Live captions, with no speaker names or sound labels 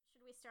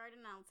start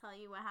and I'll tell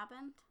you what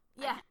happened?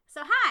 Yeah.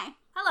 So hi,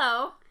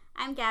 Hello.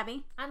 I'm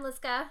Gabby, I'm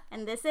Liska.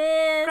 and this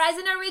is... Cries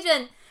in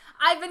Norwegian.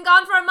 I've been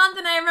gone for a month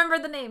and I remember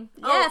the name.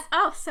 Yes,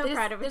 so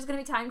proud of you. There's going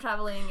to be time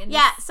traveling. In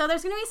Yeah, so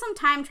there's going to be some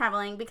time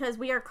traveling because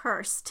we are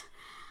cursed.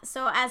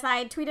 So as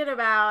I tweeted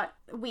about,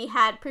 we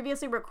had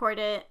previously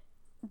recorded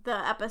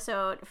the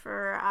episode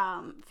for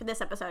this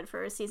episode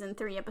for season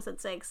 3,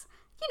 episode 6,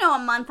 a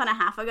month and a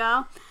half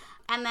ago.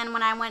 And then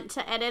when I went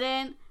to edit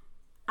it,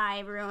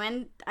 I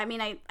didn't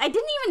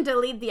even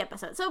delete the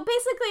episode. So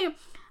basically,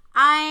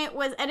 I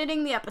was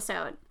editing the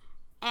episode,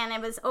 and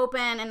it was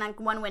open in like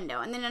one window.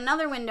 And then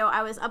another window,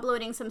 I was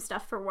uploading some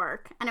stuff for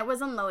work, and it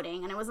wasn't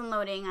loading. And I was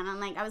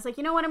like,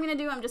 you know what I'm going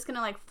to do? I'm just going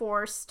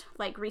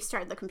to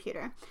restart the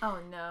computer. Oh,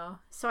 no.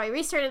 So I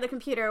restarted the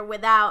computer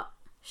without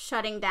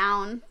shutting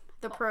down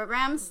the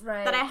programs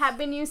that I have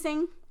been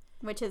using,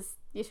 which is,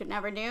 you should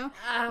never do.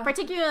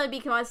 Particularly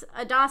because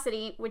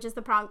Audacity, which is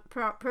the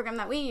program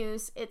that we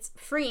use, it's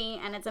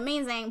free and it's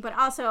amazing, but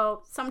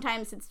also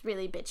sometimes it's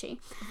really bitchy.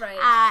 Right.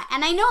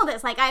 And I know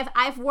this. Like,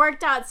 I've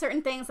worked out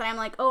certain things that I'm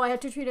like, oh, I have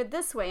to treat it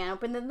this way and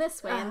open it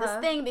this way and this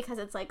thing because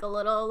it's like a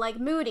little like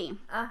moody.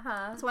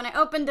 So when I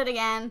opened it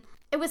again,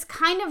 it was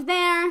kind of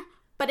there,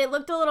 but it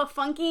looked a little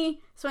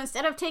funky. So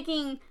instead of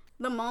taking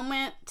the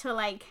moment to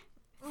like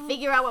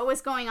figure out what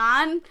was going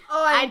on,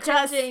 I'm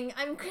cringing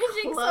closed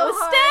so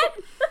hard.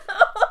 it.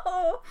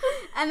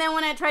 And then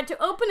when I tried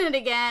to open it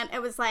again,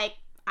 it was like,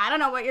 I don't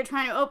know what you're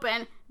trying to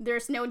open.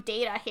 There's no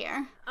data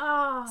here.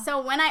 Oh.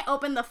 So when I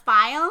open the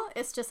file,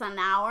 it's just an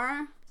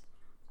hour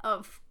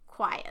of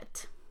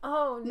quiet.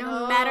 Oh,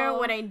 no. No matter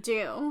what I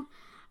do.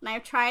 And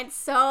I've tried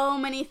so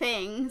many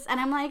things. And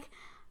I'm like,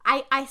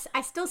 I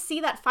still see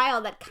that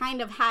file that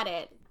kind of had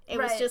it. It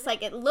was just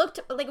like, it looked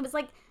like it was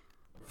like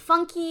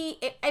funky.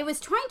 I was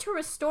trying to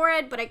restore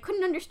it, but I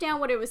couldn't understand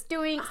what it was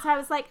doing. So I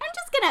was like, I'm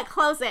just going to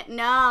close it.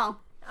 No.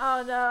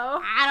 Oh,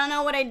 no. I don't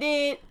know what I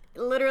did.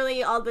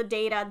 Literally, all the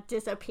data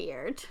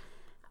disappeared.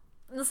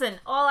 Listen,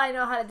 all I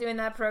know how to do in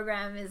that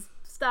program is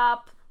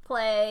stop,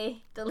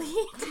 play, delete.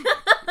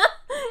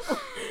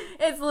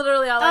 It's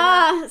literally all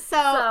I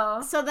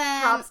know. So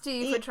then... props to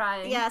you for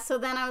trying. Yeah, so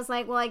then I was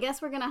like, well, I guess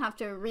we're going to have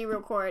to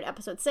re-record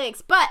episode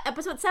 6. But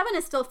episode 7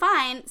 is still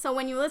fine. So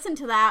when you listen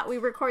to that, we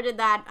recorded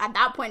that at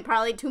that point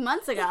probably 2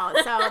 months ago.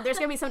 So there's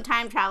going to be some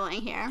time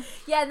traveling here.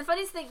 Yeah, and the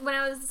funniest thing, when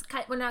I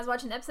was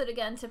watching the episode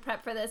again to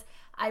prep for this,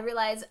 I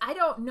realized I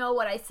don't know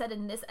what I said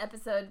in this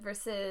episode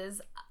versus,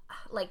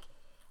 like,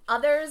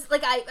 others.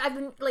 Like, I've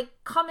been, like,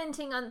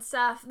 commenting on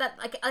stuff that,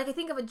 like I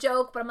think of a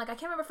joke, but I'm like, I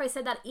can't remember if I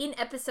said that in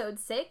episode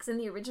 6, in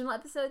the original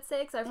episode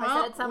 6, or if I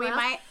said it somewhere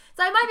else.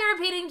 So I might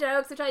be repeating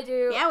jokes, which I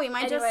do. Yeah, we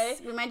might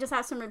just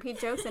have some repeat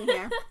jokes in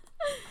here.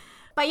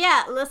 But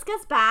yeah,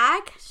 Liska's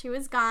back. She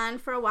was gone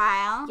for a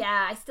while.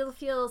 Yeah, I still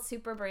feel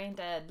super brain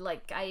dead.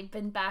 Like, I've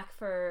been back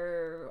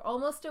for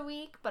almost a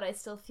week, but I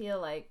still feel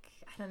like,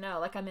 I don't know,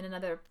 like I'm in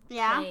another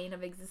plane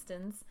of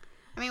existence.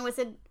 I mean, was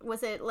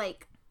it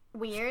like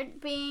weird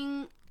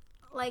being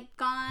like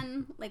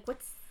gone? Like,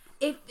 what's...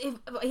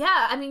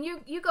 I mean,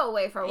 you go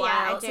away for a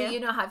while, I do. so you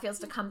know how it feels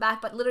to come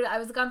back, but literally I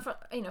was gone for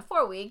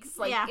 4 weeks.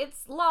 Like,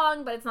 it's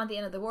long, but it's not the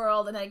end of the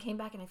world. And then I came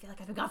back and I feel like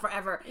I've been gone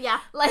forever. Yeah,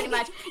 like, pretty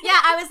much. Yeah,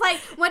 I was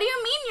like, what do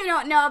you mean you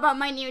don't know about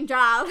my new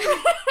job?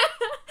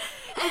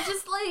 It's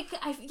just like,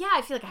 I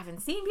feel like I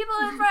haven't seen people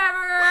in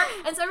forever,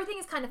 and so everything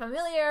is kind of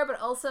familiar, but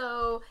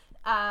also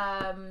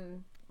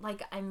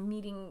like I'm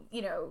meeting,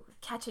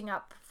 catching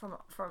up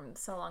from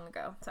so long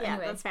ago. So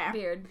anyway, that's fair.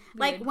 Weird.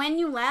 Like, when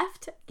you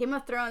left Game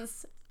of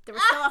Thrones, there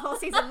was still a whole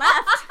season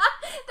left.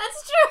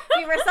 That's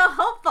true. We were so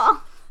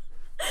hopeful.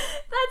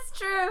 That's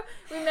true.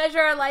 We measure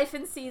our life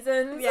in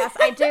seasons. Yes,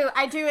 I do.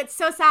 It's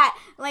so sad.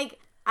 Like,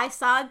 I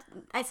saw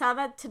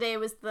that today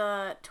was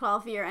the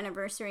 12th-year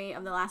anniversary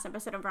of the last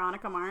episode of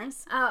Veronica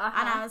Mars. Oh,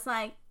 And I was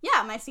like,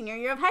 yeah, my senior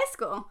year of high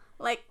school.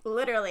 Like,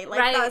 literally. Like,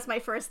 that was my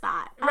first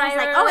thought. I was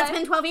like, it's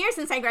been 12 years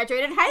since I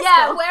graduated high school.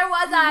 Yeah, where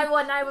was I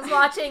when I was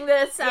watching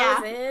this? I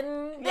was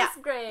in this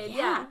grade.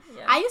 Yeah.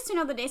 I used to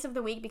know the days of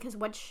the week because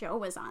what show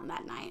was on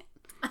that night.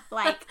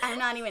 Like, I'm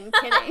not even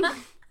kidding.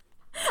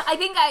 I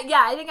think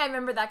I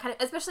remember that kind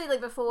of, especially like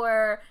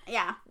before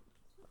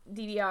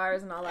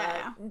DVRs and all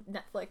that,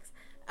 Netflix.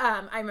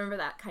 I remember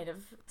that kind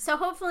of. So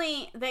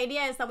hopefully the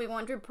idea is that we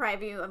won't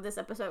deprive you of this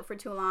episode for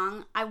too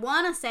long. I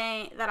want to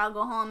say that I'll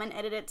go home and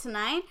edit it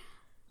tonight,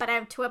 but I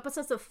have 2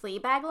 episodes of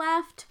Fleabag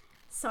left,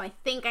 so I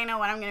think I know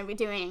what I'm going to be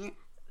doing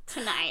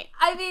tonight.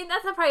 I mean,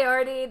 that's a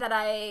priority that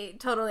I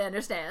totally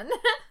understand.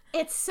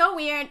 It's so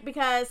weird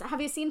because, have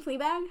you seen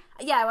Fleabag?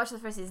 Yeah, I watched the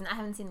first season. I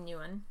haven't seen the new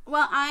one.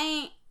 Well,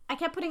 I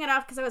kept putting it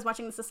off because I was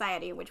watching The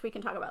Society, which we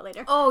can talk about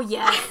later. Oh,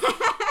 yeah.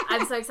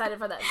 I'm so excited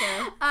for that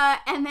show.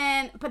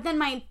 But then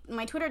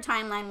my Twitter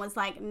timeline was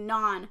like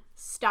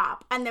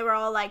non-stop. And they were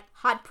all like,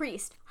 hot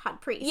priest.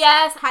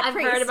 Yes, I've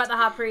heard about the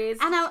hot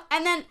priest. And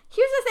then,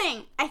 here's the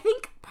thing. I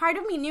think part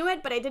of me knew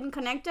it, but I didn't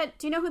connect it.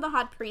 Do you know who the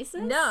hot priest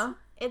is? No.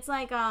 It's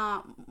like,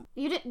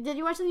 did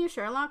you watch the new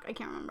Sherlock? I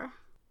can't remember.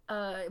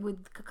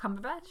 With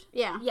Cumberbatch?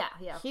 Yeah.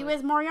 Yeah. He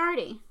was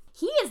Moriarty.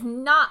 He is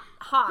not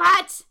hot.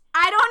 But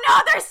I don't know.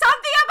 There's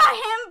something about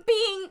him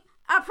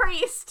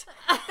priest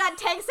that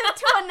takes it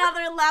to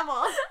another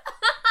level.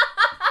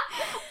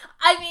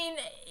 I mean,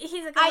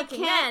 he's a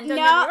good-looking man. Don't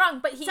get me wrong,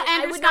 but so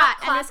Andrew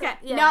Scott.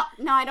 Yeah.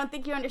 No, I don't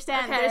think you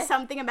understand. Okay. There's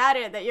something about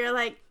it that you're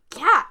like,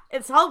 yeah,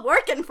 it's all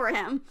working for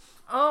him.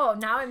 Oh,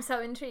 now I'm so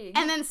intrigued.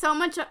 And then so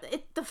much.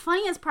 The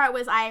funniest part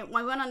was I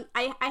went on.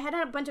 I had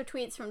a bunch of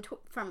tweets from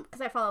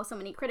because I follow so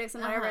many critics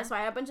and whatever. So I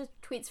had a bunch of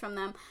tweets from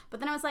them. But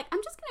then I was like,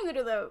 I'm just gonna go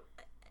to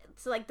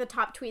the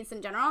top tweets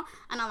in general,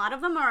 and a lot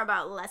of them are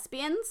about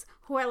lesbians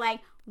who are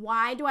like,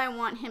 why do I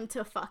want him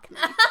to fuck me?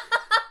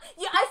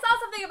 Yeah, I saw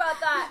something about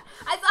that.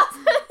 I saw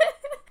something.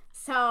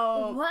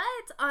 So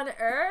what on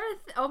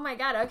earth? Oh my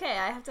god. Okay,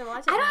 I have to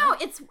watch it. I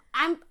don't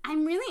know.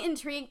 I'm really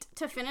intrigued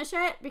to finish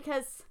it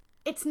because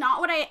it's not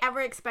what I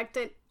ever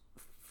expected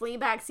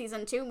Fleabag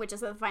season 2, which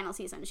is the final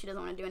season she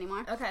doesn't want to do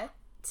anymore. Okay.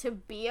 To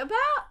be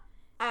about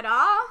at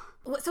all.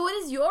 So what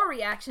is your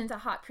reaction to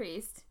Hot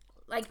Priest?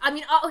 Like, I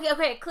mean,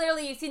 okay.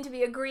 Clearly, you seem to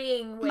be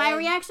agreeing with... My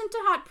reaction to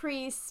Hot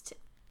Priest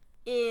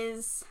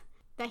is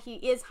that he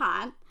is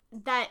hot.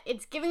 That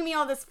it's giving me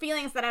all these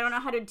feelings that I don't know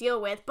how to deal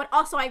with. But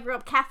also, I grew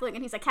up Catholic,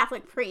 and he's a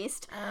Catholic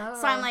priest.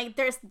 Oh. So I'm like,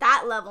 there's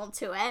that level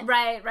to it.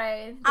 Right.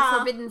 The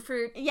forbidden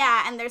fruit.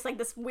 Yeah, and there's like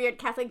this weird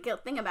Catholic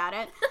guilt thing about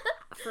it.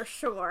 For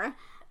sure.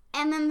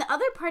 And then the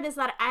other part is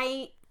that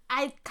I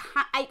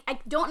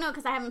don't know,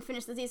 because I haven't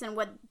finished the season,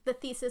 what the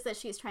thesis that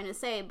she's trying to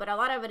say. But a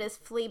lot of it is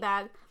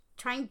Fleabag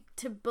trying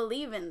to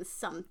believe in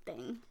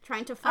something.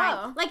 Trying to find...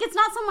 Oh. Like, it's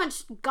not so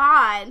much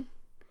God...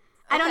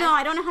 I don't know.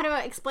 I don't know how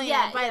to explain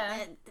it, but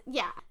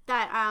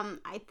that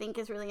I think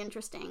is really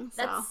interesting.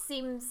 So. That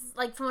seems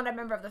like, from what I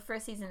remember of the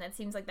first season, that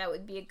seems like that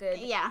would be a good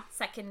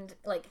second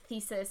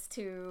thesis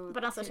to.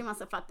 But also, she wants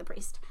to fuck the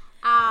priest,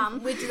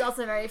 which is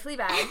also very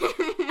Fleabag.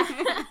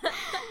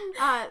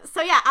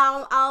 So yeah,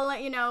 I'll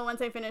let you know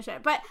once I finish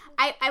it. But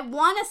I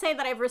want to say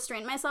that I've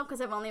restrained myself because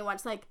I've only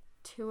watched like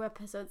 2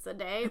 episodes a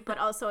day, but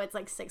also it's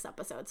like 6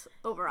 episodes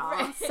overall.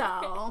 Right.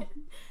 So.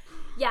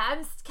 Yeah,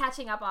 I'm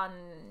catching up on...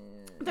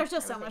 There's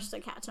just everything. So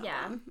much to catch up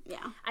on.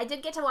 Yeah. I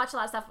did get to watch a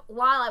lot of stuff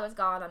while I was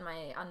gone on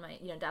my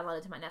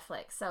downloaded to my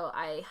Netflix, so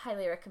I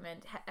highly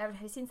recommend... Have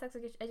you seen Sex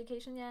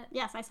Education yet?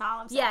 Yes, I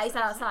saw it. Yeah, I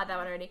saw that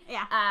one already.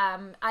 Yeah.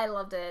 I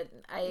loved it.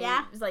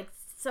 It was like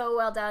so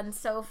well done,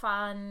 so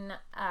fun.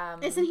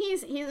 Isn't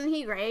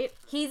he great?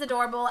 He's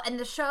adorable, and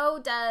the show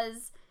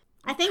does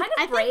brave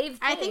things.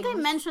 I think I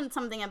mentioned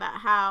something about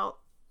how...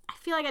 I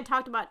feel like I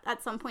talked about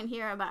at some point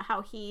here about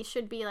how he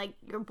should be like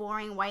your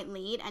boring white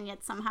lead, and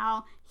yet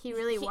somehow he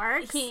really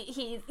works.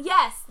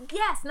 Yes.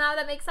 Now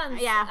that makes sense.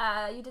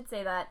 Yeah. You did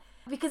say that.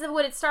 Because of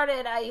when it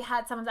started, I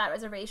had some of that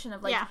reservation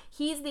of like,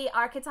 he's the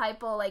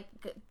archetypal like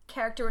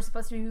character we're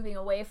supposed to be moving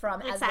away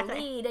from as the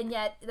lead, and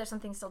yet there's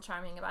something still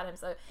charming about him.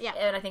 So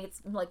and I think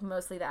it's like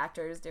mostly the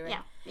actors doing.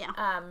 Yeah.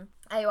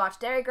 I watched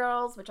Derry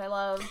Girls, which I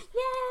love. Yay!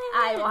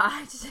 I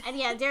watched.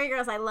 And Derry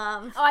Girls I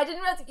love. Oh, I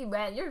didn't realize you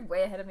went. You're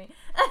way ahead of me.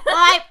 Well,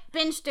 I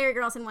binged Derry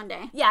Girls in one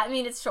day. Yeah, I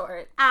mean it's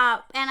short.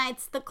 And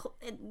it's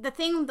the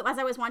thing as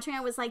I was watching,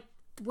 I was like,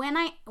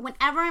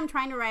 whenever I'm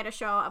trying to write a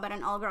show about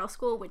an all-girl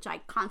school, which I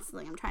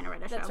constantly am trying to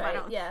write a show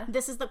about,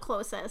 this is the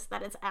closest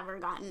that it's ever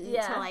gotten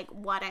to like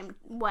what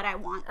I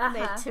want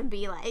it to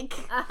be like.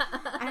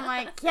 I'm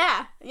like,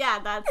 yeah,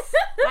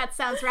 that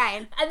sounds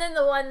right. And then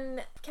the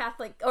one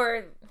Catholic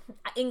or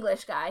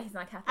English guy, he's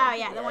not Catholic. Oh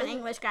yeah, the one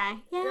English guy.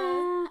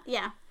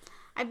 Yeah.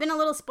 I've been a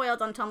little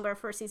spoiled on Tumblr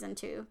for season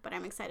 2, but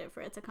I'm excited for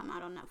it to come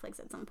out on Netflix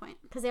at some point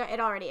because it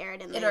already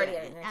aired in the.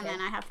 And then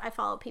I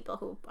follow people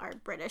who are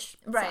British,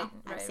 so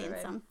I've seen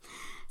some.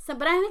 So,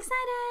 but I'm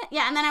excited.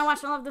 Yeah, and then I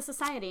watched all of The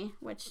Society,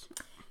 which.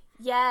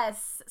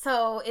 Yes.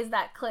 So is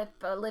that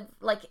clip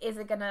is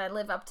it gonna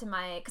live up to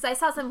my? Because I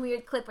saw some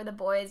weird clip where the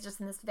boys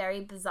just in this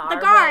very bizarre. The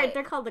Guard. Way,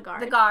 they're called The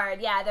Guard. The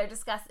Guard. Yeah, they're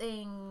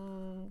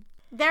discussing.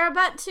 They're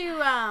about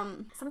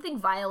to something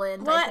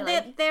violent. Well,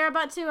 they're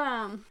about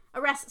to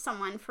arrest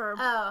someone for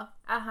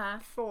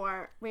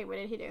wait, what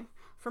did he do?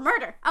 For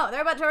murder. Oh,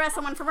 they're about to arrest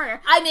someone for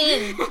murder. I'm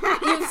in.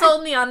 You've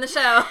sold me on the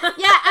show. Yeah,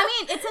 I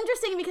mean, it's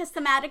interesting because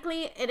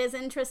thematically it is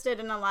interested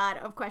in a lot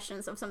of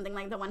questions of something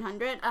like the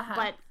 100,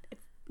 but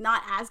it's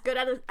not as good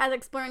as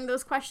exploring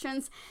those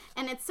questions.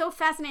 And it's so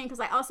fascinating because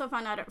I also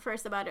found out at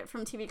first about it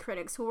from TV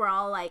critics who were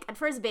all like, at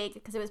first vague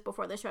because it was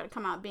before the show had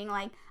come out, being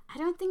like, I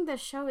don't think the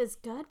show is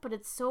good, but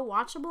it's so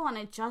watchable and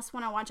I just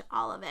want to watch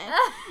all of it.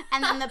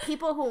 And then the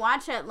people who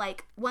watch it,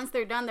 like, once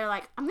they're done, they're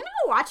like, I'm going to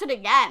go watch it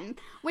again,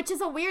 which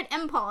is a weird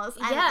impulse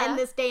in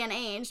this day and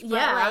age. But,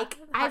 like,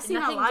 I've seen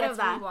a lot of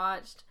that.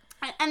 Rewatched.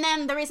 And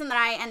then the reason that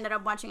I ended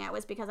up watching it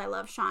was because I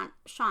love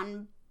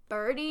Sean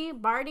Barty,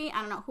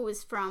 I don't know,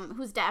 who's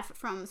deaf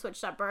from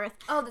Switched Up Birth.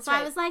 Oh, that's right.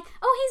 So I was like,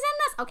 oh, he's in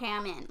this? Okay,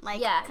 I'm in. Like,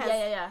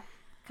 yeah.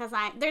 Because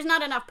there's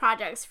not enough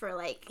projects for,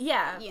 like,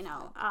 deaf and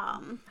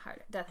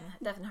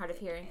hard of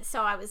hearing.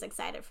 So I was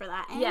excited for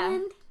that.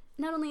 And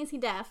not only is he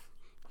deaf,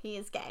 he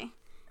is gay.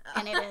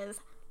 And it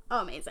is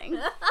amazing.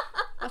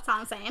 That's all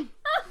I'm saying.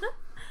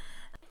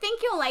 I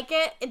think you'll like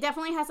it. It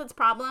definitely has its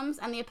problems,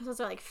 and the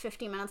episodes are like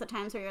 50 minutes at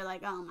times where you're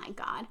like, oh my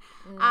god,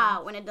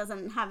 when it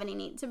doesn't have any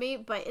need to be.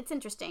 But it's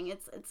interesting.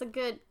 It's a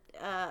good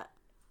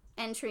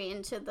entry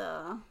into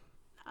the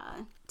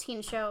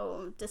teen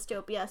show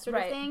dystopia sort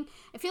of thing.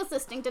 It feels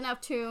distinct enough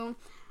to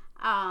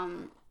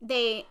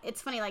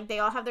it's funny, like they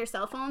all have their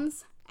cell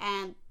phones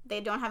and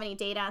they don't have any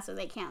data, so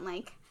they can't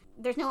like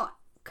there's no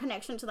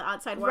connection to the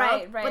outside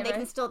world, but they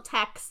can still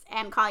text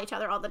and call each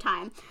other all the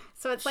time.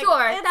 So it's like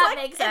that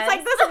makes sense. It's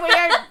like this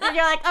weird.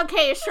 You're like,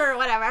 okay, sure,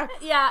 whatever.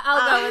 Yeah,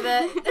 I'll go with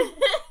it.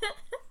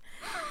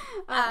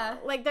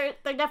 Like they're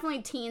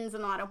definitely teens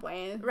in a lot of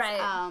ways,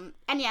 right?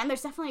 And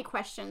there's definitely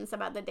questions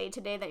about the day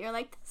to day that you're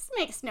like, this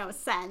makes no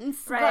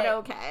sense, right? But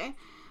okay.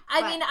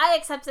 I mean, I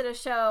accepted a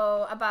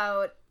show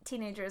about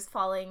teenagers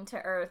falling to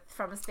Earth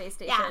from a space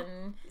station.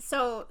 Yeah.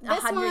 So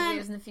 100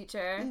 years in the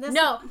future.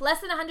 No, less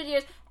than 100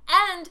 years.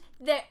 And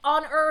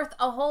on Earth,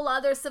 a whole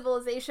other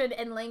civilization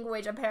and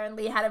language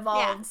apparently had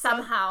evolved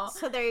somehow.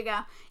 So there you go.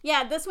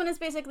 Yeah, this one is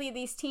basically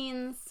these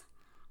teens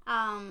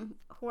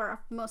who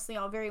are mostly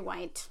all very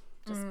white.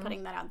 Just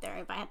putting that out there.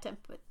 If I had to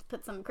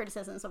put some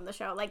criticisms of the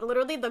show. Like,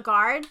 literally, the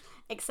guard,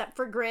 except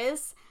for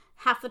Grizz,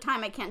 half the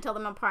time I can't tell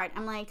them apart.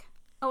 I'm like,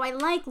 oh, I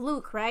like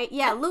Luke, right?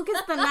 Yeah, Luke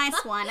is the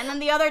nice one. And then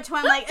the other two,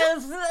 I'm like,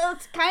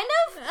 it's kind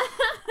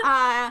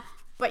of.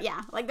 But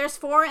yeah, like, there's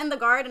 4 in the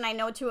guard, and I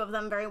know 2 of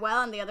them very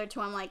well. And the other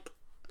 2, I'm like,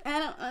 I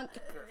don't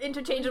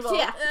interchangeable.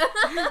 Yeah.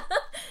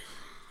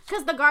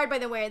 Because the guard, by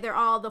the way, they're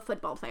all the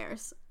football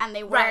players. And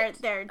they wear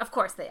their... Of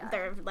course they are.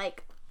 They're,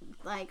 like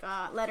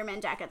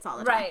Letterman jackets all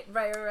the time.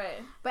 Right.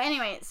 But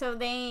anyway, so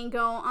they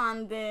go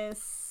on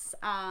this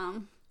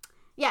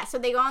so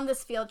they go on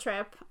this field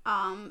trip.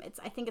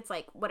 I think it's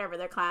like whatever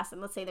their class, and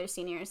let's say they're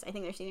seniors. I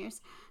think they're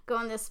seniors. Go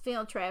on this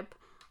field trip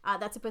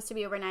that's supposed to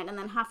be overnight, and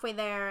then halfway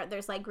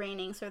there's like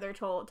raining, so they're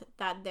told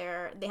that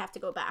they have to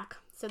go back.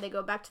 So they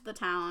go back to the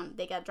town,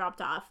 they get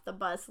dropped off, the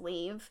bus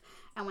leave,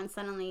 and when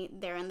suddenly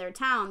they're in their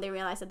town, they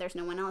realize that there's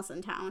no one else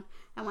in town.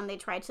 And when they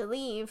try to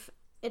leave,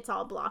 it's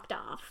all blocked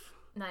off.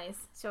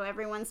 Nice. So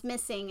everyone's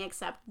missing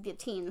except the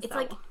teens. It's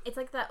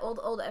like that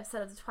old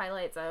episode of The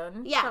Twilight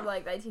Zone. Yeah. From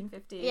like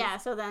 1950s. Yeah.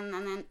 So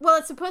then well,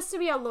 it's supposed to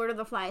be a Lord of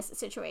the Flies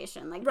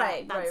situation. Like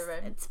right.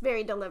 It's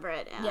very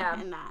deliberate.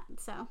 In that.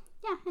 So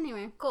yeah.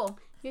 Anyway. Cool.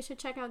 You should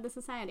check out The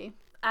Society.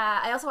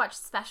 I also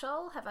watched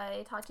Special. Have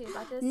I talked to you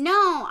about this?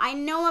 No, I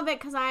know of it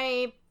because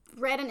I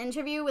read an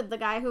interview with the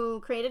guy who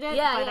created it,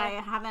 but I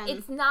haven't.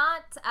 It's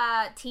not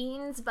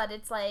teens, but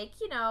it's like,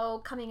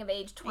 coming of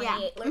age,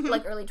 28,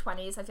 like early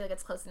 20s. I feel like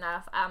it's close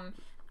enough.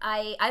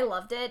 I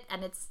loved it,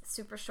 and it's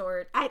super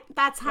short.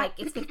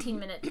 It's 15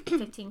 minutes,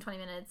 20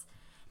 minutes.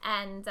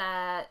 And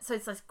so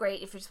it's like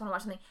great if you just want to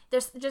watch something.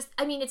 There's just,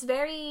 it's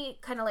very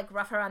kind of like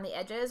rough around the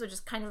edges, which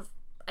is kind of,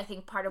 I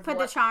think, part of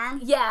the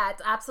charm. Yeah,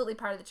 it's absolutely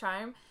part of the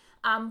charm.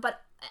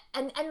 But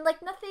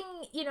like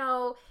nothing,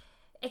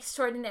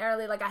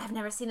 extraordinarily, like I have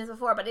never seen this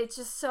before, but it's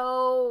just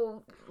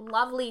so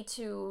lovely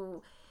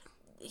to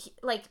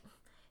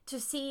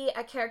see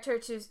a character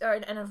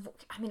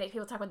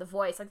people talk about the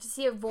voice, like to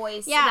see a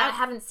voice that I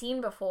haven't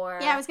seen before.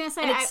 Yeah, I was gonna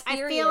say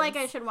I feel like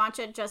I should watch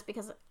it just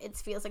because it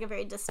feels like a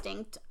very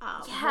distinct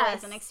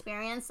voice and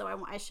experience. So I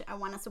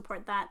want to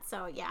support that.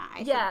 So yeah, I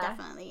should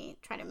definitely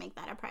try to make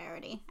that a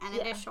priority. And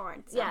it is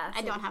short, so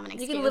I don't have an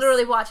excuse. You can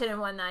literally watch it in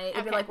one night.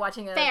 It'd be like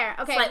watching a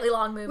slightly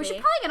long movie. We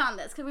should probably get on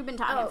this because we've been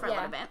talking for a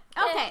little bit.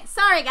 Okay,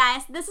 sorry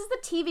guys, this is the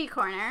TV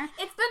corner.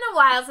 It's been a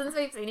while since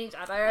we've seen each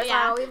other.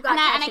 Yeah, so we've got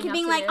and I keep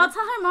being like, I'll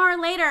tell her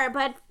more later.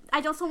 But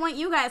I also want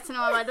you guys to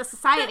know about The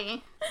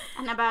Society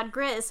and about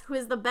Grizz, who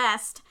is the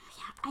best.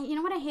 Yeah, you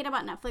know what I hate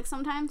about Netflix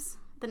sometimes?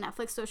 The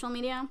Netflix social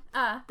media?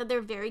 That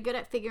they're very good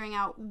at figuring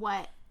out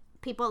what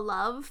people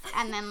love,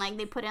 and then like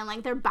they put in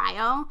like their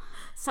bio.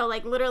 So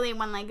like literally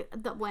when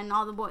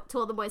all the To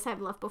All the Boys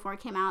I've Loved Before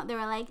came out, they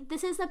were like,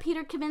 this is the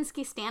Peter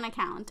Kavinsky Stan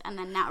account. And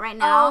then right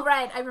now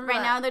I remember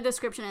now their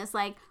description is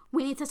like,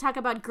 we need to talk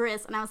about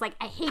Grizz. And I was like,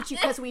 I hate you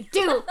because we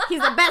do.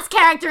 He's the best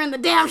character in the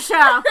damn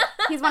show.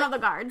 He's one of the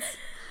guards.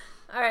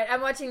 All right,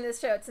 I'm watching this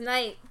show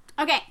tonight.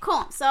 Okay,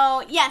 cool.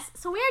 So yes,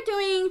 we are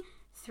doing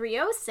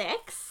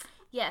 306.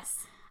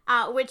 Yes.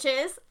 Which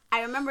is,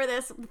 I remember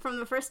this from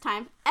the first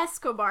time,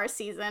 Escobar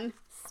season.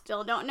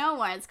 Still don't know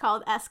why it's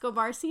called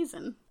Escobar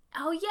season.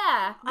 Oh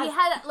yeah, we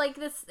had like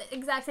this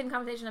exact same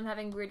conversation. I'm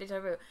having weird deja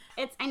vu.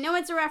 I know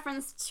it's a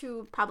reference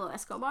to Pablo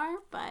Escobar,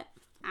 but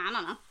I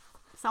don't know.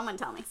 Someone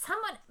tell me.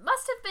 Someone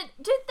must have been.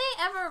 Did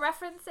they ever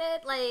reference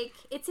it? Like,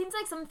 it seems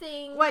like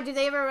something. What, did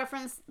they ever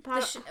reference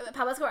Pablo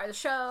Escobar, the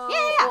show?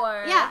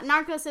 Yeah. Yeah,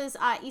 Narcos is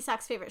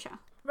Isak's favorite show.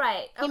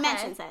 Right. Okay. He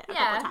mentions it a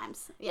couple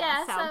times.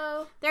 Yeah,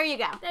 so there you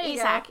go.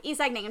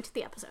 Isak named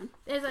the episode.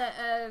 There's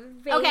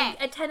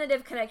a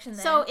tentative connection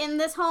there. So in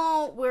this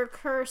whole we're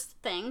cursed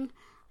thing,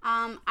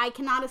 I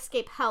cannot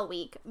escape Hell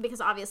Week, because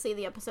obviously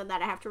the episode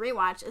that I have to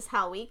rewatch is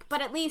Hell Week, but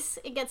at least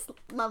it gets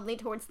lovely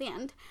towards the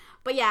end.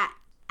 But yeah,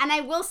 and I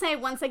will say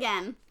once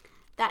again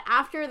that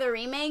after the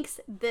remakes,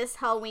 this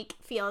Hell Week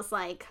feels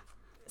like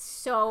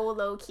so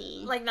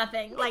low-key. Like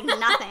nothing. And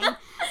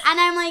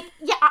I'm like,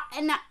 yeah,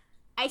 and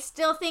I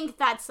still think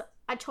that's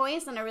a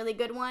choice and a really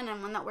good one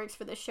and one that works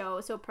for the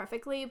show so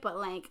perfectly, but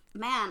like,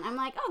 man, I'm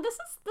like, oh, this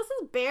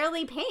is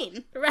barely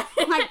pain. Right.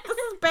 Like, this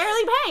is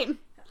barely pain.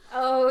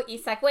 Oh,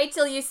 Isak, wait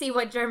till you see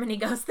what Germany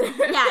goes through.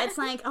 Yeah, it's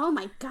like, oh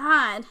my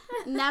god,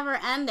 never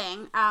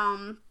ending.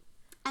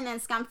 And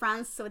then Scam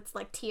France, so it's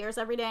like tears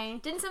every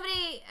day. Didn't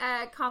somebody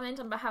comment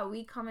on how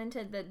we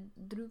commented that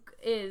Druk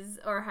is,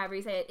 or however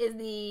you say it, is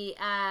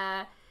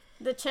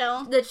The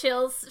chill. the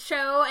Chills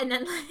show, and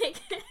then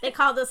like They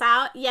called us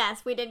out.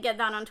 Yes, we did get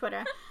that on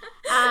Twitter.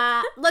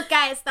 Look,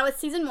 guys, that was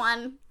season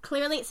 1.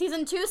 Clearly,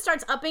 season 2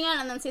 starts upping it,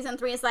 and then season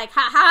 3 is like,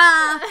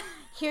 ha,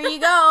 here you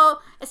go.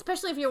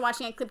 Especially if you're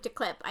watching it clip to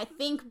clip. I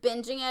think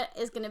binging it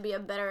is going to be a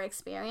better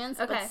experience.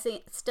 Okay.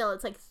 But still,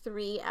 it's like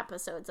 3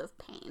 episodes of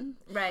pain.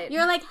 right.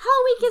 You're like,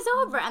 Hell Week is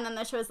over. And then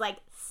the show's like,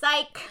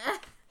 psych,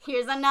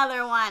 here's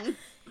another one.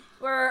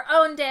 We're our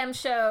own damn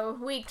show.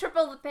 We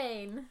triple the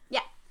pain.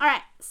 Yeah. All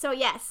right. So,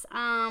 yes,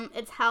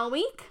 it's Hell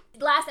Week.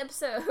 Last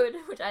episode,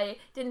 which I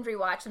didn't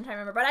rewatch, I'm trying to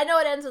remember, but I know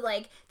it ends with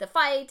like the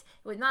fight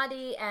with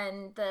Nadi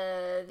and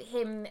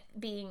him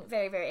being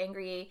very, very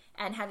angry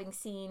and having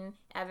seen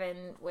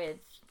Evan with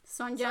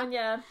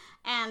Sonja.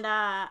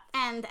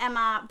 And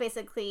Emma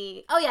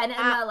basically... Oh yeah, and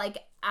Emma like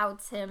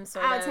outs him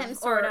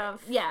sort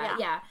of.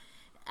 Yeah.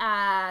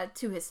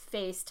 To his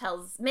face,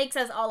 makes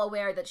us all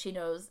aware that she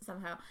knows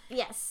somehow.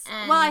 Yes.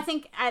 And well, I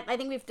think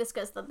we've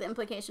discussed that the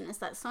implication is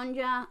that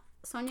Sonia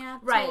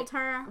told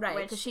her, right?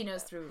 Because she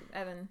knows through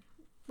Evan,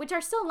 which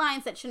are still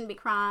lines that shouldn't be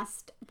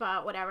crossed,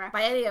 but whatever.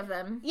 By any of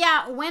them.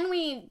 Yeah, when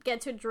we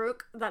get to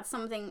Druk, that's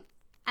something,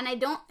 and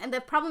the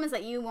problem is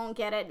that you won't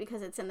get it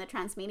because it's in the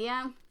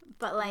transmedia,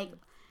 but like,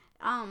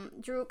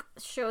 Druk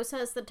shows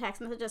us the text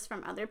messages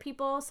from other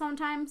people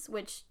sometimes,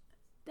 which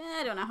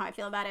I don't know how I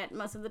feel about it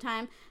most of the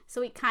time.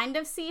 So we kind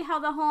of see how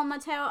the whole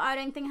Mateo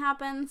outing thing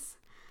happens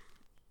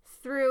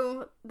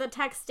through the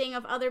texting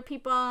of other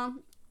people,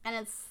 and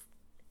it's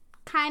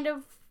kind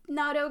of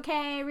not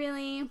okay,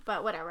 really,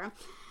 but whatever.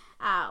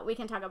 We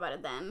can talk about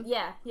it then.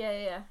 Yeah.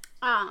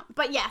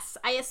 But yes,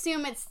 I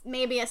assume it's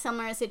maybe a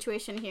similar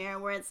situation here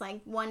where it's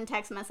like one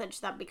text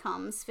message that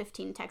becomes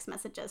 15 text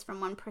messages from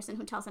one person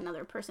who tells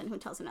another person who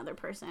tells another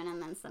person,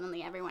 and then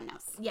suddenly everyone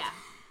knows. Yeah.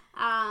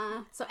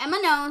 So Emma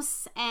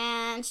knows,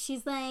 and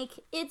she's like,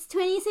 it's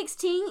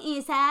 2016,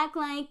 Isak,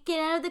 like, get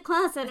out of the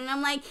closet. And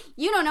I'm like,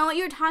 you don't know what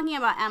you're talking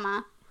about,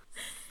 Emma.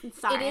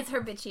 Sorry. It is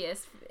her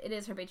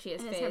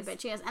bitchiest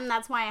phase. And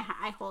that's why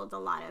I hold a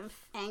lot of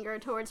anger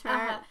towards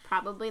her.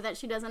 Probably that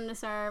she doesn't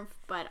deserve,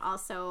 but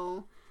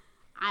also,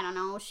 I don't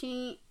know,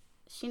 she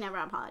never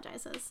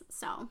apologizes,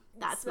 so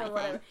that's my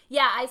thing.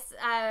 Yeah,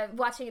 I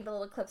watching the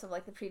little clips of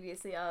like the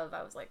previously of,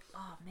 I was like,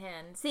 oh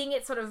man, seeing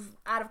it sort of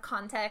out of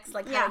context,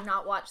 like having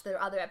not watched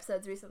the other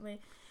episodes recently.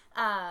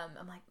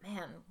 I'm like,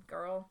 man,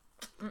 girl.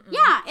 Mm-mm.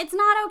 Yeah, it's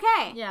not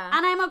okay. Yeah,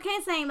 and I'm okay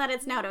saying that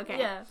it's not okay.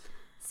 Yeah.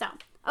 So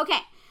okay.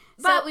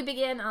 But we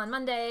begin on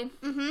Monday,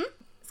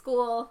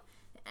 school,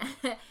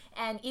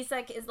 and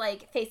Isak is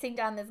like facing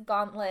down this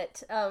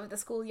gauntlet of the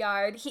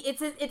schoolyard.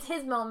 It's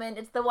his moment.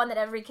 It's the one that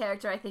every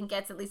character I think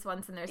gets at least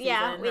once in their season.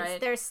 Yeah, it's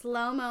right? their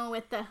slow-mo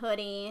with the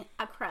hoodie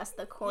across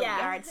the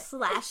courtyard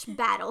 /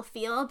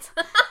 battlefield.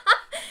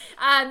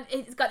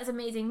 He's got this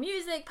amazing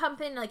music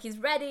pumping, like he's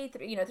ready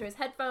through his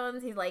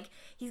headphones. He's like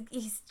he's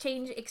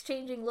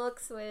exchanging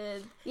looks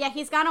with. Yeah,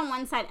 he's got on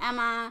one side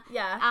Emma.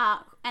 Yeah.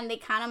 And they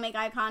kind of make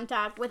eye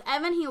contact with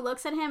Evan. He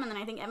looks at him, and then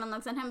I think Evan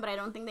looks at him, but I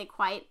don't think they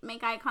quite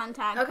make eye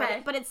contact.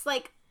 Okay. But it's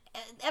like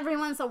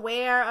everyone's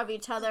aware of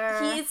each other.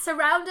 He's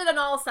surrounded on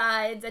all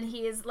sides, and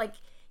he is like.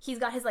 He's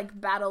got his,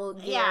 like, battle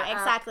gear. Yeah,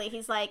 exactly.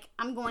 He's like,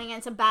 I'm going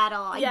into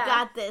battle. I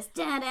got this.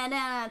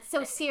 Da-da-da. It's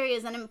so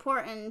serious and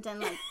important and,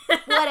 like,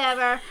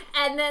 whatever.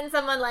 And then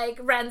someone, like,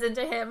 runs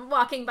into him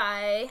walking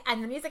by,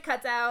 and the music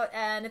cuts out,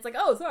 and it's like,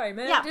 oh, sorry,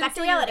 man. Yeah, back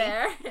to reality.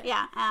 There.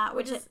 Yeah,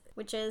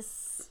 which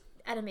is...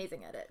 An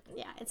amazing edit.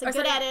 Yeah, it's a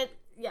good edit.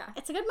 Yeah.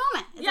 It's a good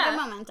moment. It's a good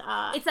moment.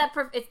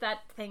 It's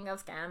that thing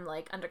of Scam,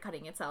 like,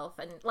 undercutting itself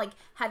and, like,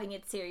 having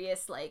its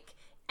serious, like...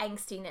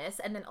 angstiness,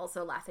 and then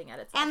also laughing at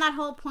itself. And that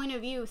whole point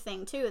of view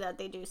thing, too, that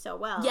they do so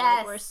well. Yes.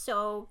 Like, we're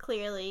so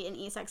clearly in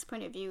Isak's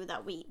point of view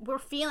that we're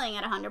feeling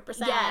it 100%.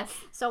 Yes.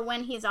 So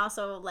when he's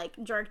also, like,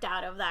 jerked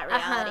out of that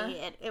reality,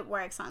 it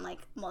works on, like,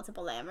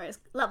 multiple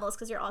levels,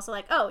 because you're also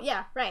like, oh,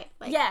 yeah, right.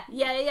 Like,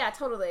 yeah,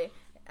 totally.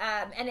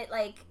 And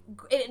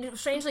it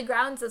strangely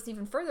grounds us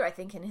even further, I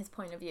think, in his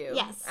point of view.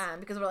 Yes.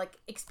 Because we're, like,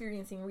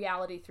 experiencing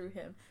reality through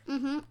him.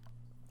 Mm-hmm.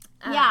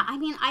 Yeah, I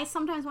mean, I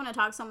sometimes want to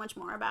talk so much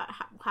more about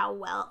how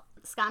well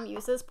Scam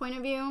uses point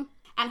of view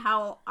and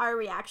how our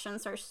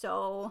reactions are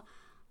so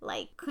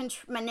like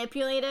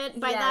manipulated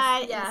by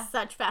that in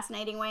such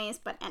fascinating ways.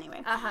 But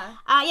anyway,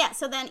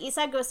 so then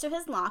Isak goes to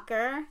his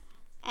locker,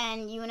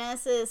 and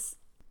Eunice is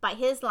by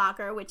his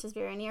locker, which is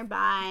very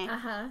nearby,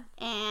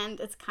 and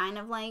it's kind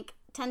of like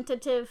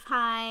tentative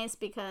highs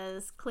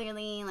because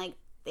clearly like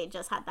they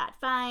just had that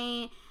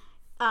fight.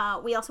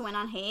 We also went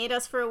on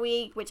hiatus for a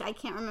week, which I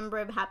can't remember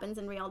if it happens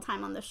in real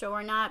time on the show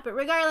or not. But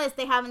regardless,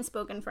 they haven't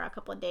spoken for a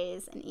couple of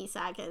days, and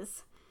Isak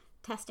is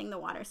testing the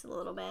waters a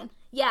little bit.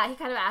 Yeah, he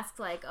kind of asks,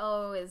 like,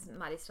 oh, is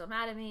Mari still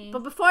mad at me?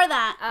 But before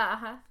that,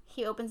 Uh-huh.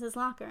 he opens his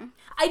locker.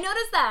 I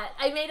noticed that.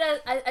 I made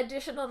a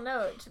additional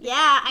note.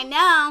 Yeah, I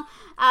know.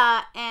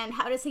 And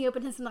how does he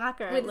open his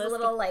locker? With a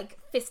little, like,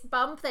 fist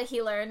bump that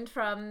he learned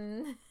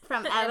from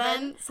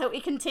Evan. So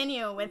we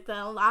continue with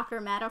the locker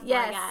metaphor,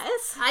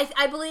 guys.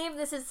 I believe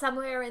this is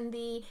somewhere in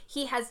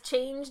he has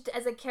changed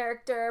as a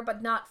character,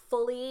 but not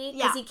fully.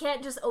 Because he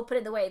can't just open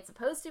it the way it's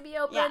supposed to be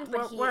opened,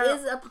 but he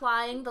is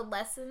applying the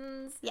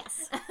lessons.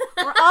 Yes.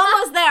 We're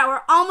almost there.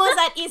 We're almost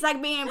at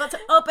Isak being able to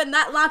open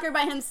that locker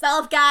by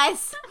himself,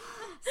 guys.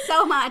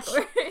 So much.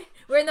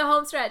 We're in the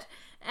home stretch.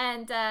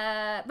 And,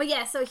 but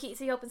yeah, so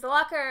he opens the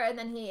locker, and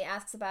then he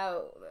asks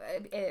about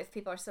if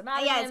people are still mad at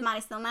him. Yeah, is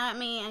Mari still mad at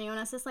me? And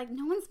Jonas is like,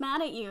 no one's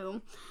mad at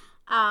you.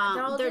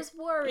 They're all just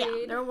worried.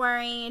 Yeah, they're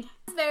worried.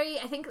 It's very,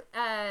 I think,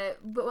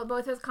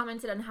 both of us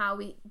commented on how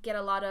we get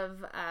a lot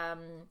of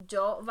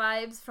Jo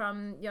vibes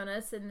from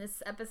Jonas in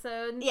this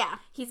episode. Yeah.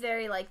 He's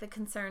very, like, the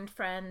concerned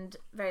friend,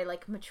 very,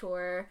 like,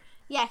 mature.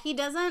 Yeah,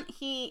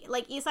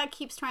 like, Isak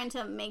keeps trying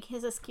to make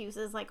his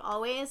excuses, like,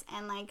 always,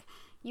 and, like,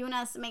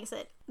 Jonas makes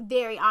it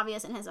very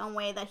obvious in his own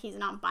way that he's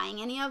not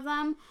buying any of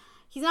them.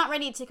 He's not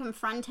ready to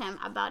confront him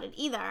about it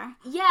either.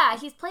 Yeah,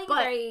 he's playing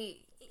very...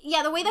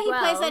 Yeah, the way that he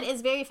plays it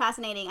is very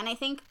fascinating. And I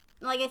think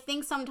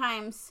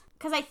sometimes...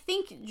 Because I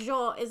think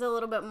Jo is a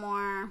little bit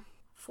more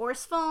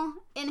forceful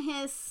in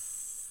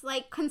his,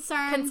 like,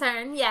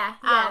 concern. Yeah.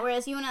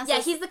 Whereas Jonas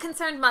he's the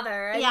concerned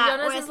mother. And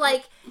Jonas is,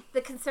 like,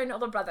 the concerned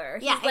older brother.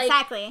 He's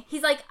exactly.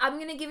 He's like, I'm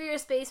going to give you your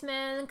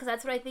spaceman because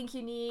that's what I think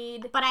you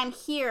need. But I'm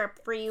here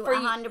for you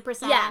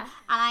 100%. Yeah. And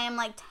I am,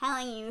 like,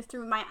 telling you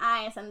through my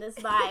eyes and this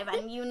vibe,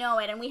 and you know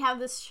it. And we have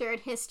this shared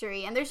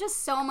history. And there's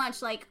just so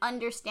much, like,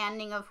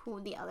 understanding of who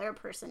the other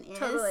person is.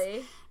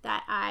 Totally.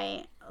 That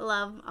I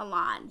love a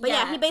lot. But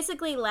yeah, he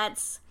basically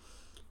lets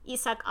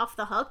Isak off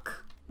the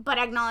hook, but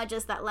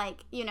acknowledges that,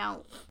 like, you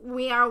know,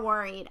 we are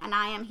worried and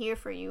I am here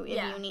for you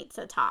if you need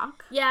to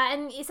talk. Yeah,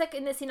 and Isak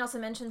in this scene also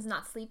mentions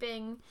not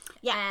sleeping.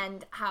 Yeah.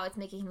 And how it's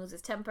making him lose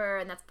his temper,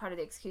 and that's part of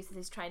the excuses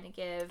he's trying to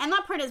give. And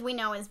that part, as we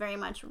know, is very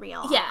much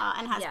real. Yeah.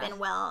 And has been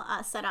well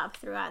set up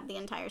throughout the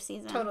entire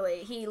season. Totally.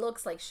 He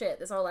looks like shit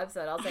this whole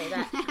episode, I'll say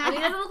that. I mean,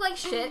 he doesn't look like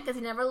shit because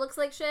he never looks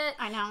like shit.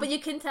 I know. But you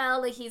can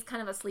tell that he's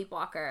kind of a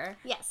sleepwalker.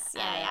 Yes.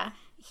 Yeah.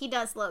 He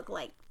does look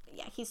like,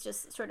 he's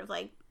just sort of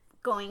like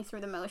going through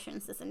the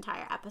motions this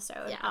entire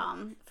episode.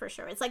 Yeah. For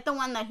sure. It's like the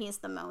one that he's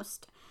the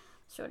most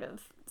sort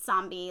of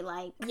zombie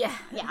like. Yeah.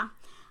 Yeah.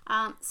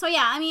 So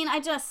yeah, I mean,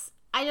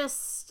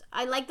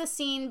 I like the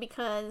scene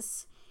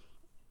because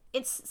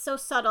it's so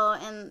subtle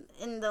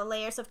in the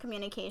layers of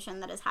communication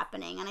that is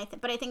happening, and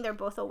but I think they're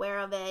both aware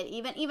of it.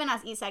 Even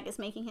as Isak is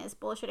making his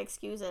bullshit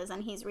excuses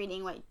and he's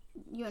reading what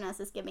Jonas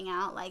is giving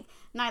out, like,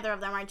 neither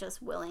of them are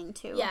just willing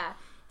to. Yeah.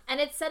 And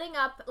it's setting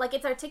up, like,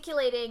 it's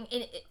articulating,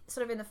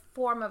 sort of in the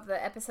form of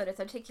the episode, it's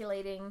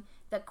articulating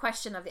the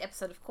question of the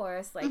episode, of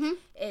course. Like,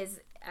 is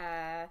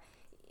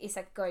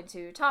Isak going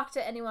to talk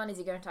to anyone? Is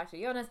he going to talk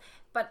to Jonas?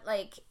 But,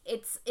 like,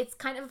 it's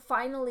kind of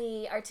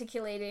finally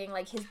articulating,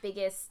 like, his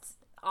biggest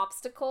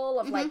obstacle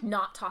of, like,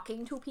 not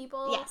talking to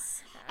people.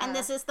 Yes. And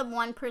this is the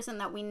one person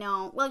that we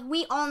know, like,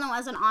 we all know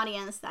as an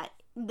audience that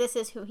this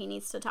is who he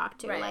needs to talk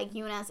to. Right. Like,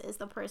 Jonas is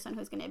the person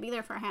who's going to be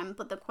there for him.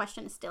 But the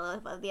question still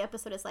of the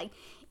episode is, like,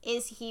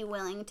 is he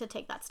willing to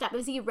take that step?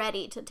 Is he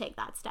ready to take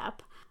that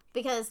step?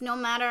 Because no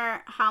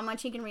matter how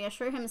much he can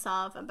reassure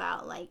himself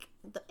about, like,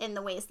 in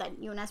the ways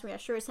that Jonas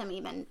reassures him,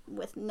 even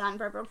with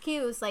nonverbal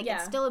cues, like,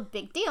 it's still a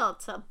big deal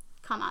to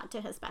come out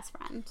to his best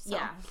friend. So.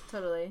 Yeah,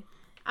 totally.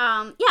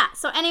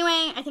 So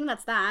anyway, I think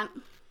that's that.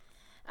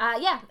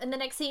 And the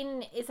next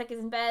scene, Isak is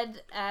in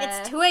bed.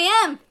 It's 2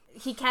 a.m.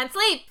 He can't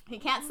sleep.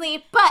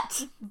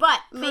 But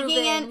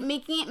making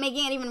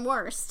it even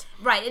worse.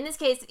 Right. In this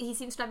case, he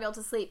seems to not be able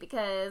to sleep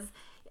because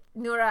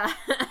Noora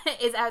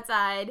is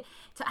outside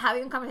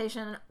having a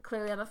conversation,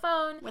 clearly on the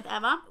phone with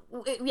Eva.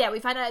 Yeah, we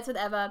find out it's with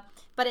Eva,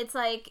 but it's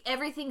like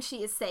everything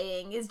she is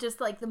saying is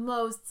just like the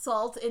most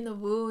salt in the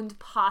wound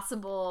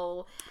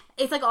possible.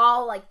 It's like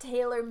all like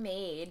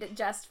tailor-made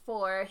just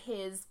for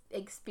his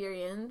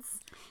experience.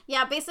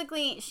 Yeah,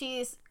 basically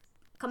she's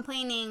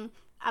complaining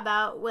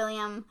about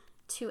William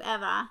to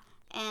Eva,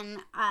 and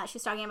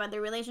she's talking about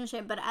their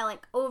relationship, but I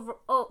like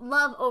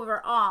love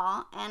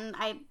overall, and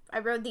I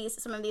wrote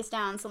some of these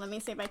down, so let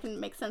me see if I can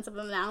make sense of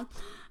them now.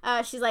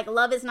 She's like,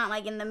 love is not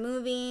like in the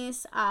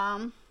movies.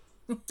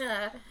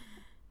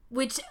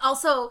 Which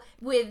also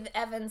with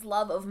Evan's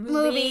love of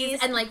movies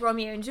and like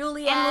Romeo and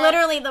Juliet. And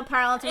literally the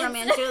parallel to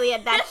Romeo and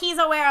Juliet that he's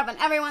aware of and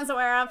everyone's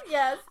aware of.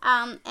 Yes.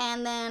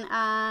 And then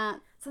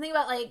something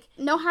about like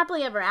no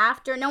happily ever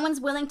after. No one's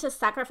willing to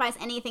sacrifice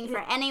anything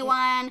for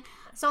anyone.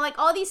 So like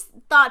all these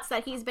thoughts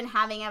that he's been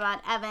having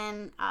about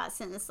Evan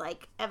since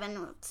like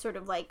Evan sort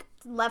of like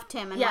left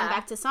him and went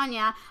back to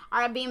Sonia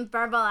are being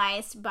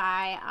verbalized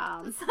by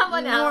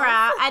someone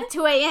Noora else at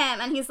 2 a.m.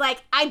 And he's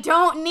like, I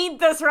don't need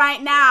this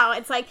right now.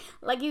 It's like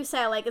you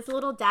said, like it's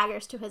little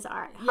daggers to his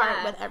heart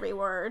with every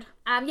word.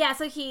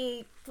 So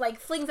he like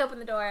flings open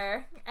the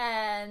door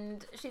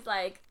and she's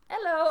like,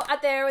 hello,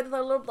 out there with a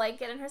little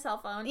blanket and her cell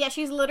phone. Yeah,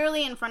 she's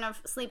literally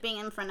sleeping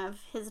in front of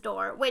his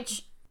door,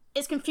 which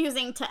is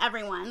confusing to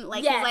everyone.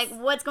 Like, yes. he's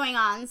like, what's going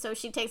on? So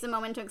she takes a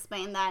moment to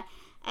explain that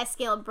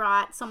Eskild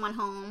brought someone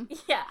home.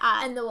 Yeah,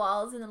 and the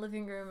walls in the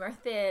living room are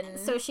thin.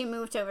 So she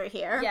moved over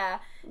here. Yeah.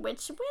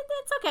 Which,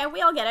 it's okay,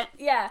 we all get it.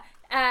 Yeah.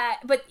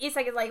 But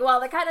Isak is like, well,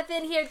 they're kind of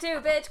thin here too,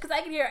 bitch, because I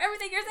can hear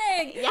everything you're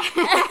saying.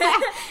 Yeah.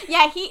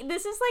 Yeah,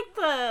 this is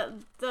like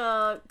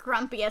the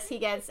grumpiest he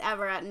gets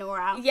ever at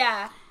Nora.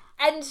 Yeah.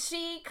 And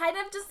she kind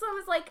of just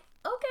was like,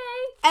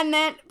 okay. And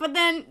then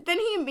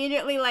he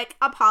immediately like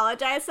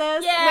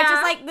apologizes. Yeah. Which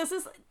is like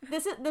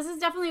this is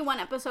definitely one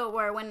episode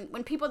where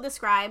when people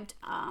described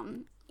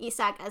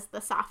Isak as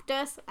the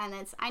softest, and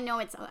I know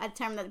it's a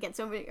term that gets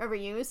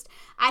overused.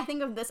 I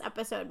think of this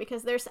episode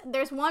because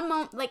there's one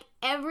moment, like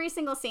every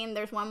single scene,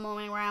 there's one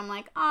moment where I'm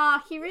like,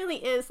 he really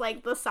is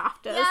like the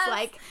softest, yes.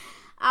 like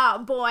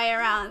boy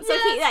around. So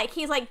yes.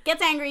 he's like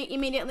gets angry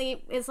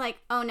immediately, is like,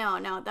 oh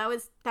no, that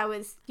was that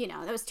was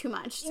too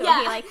much. So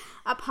yeah. he like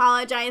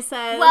apologizes.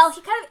 Well,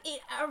 he kind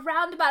of a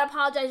roundabout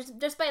apologizes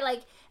just by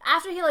like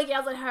after he like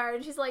yells at her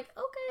and she's like,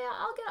 okay,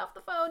 I'll get off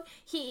the phone.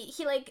 He's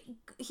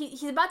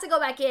about to go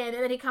back in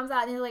and then he comes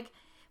out and he's like,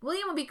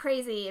 William would be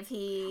crazy if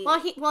he.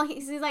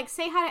 He's like,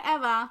 say hi to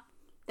Eva.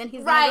 Then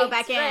he's right, gonna go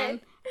back right.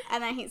 in,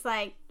 and then he's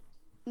like,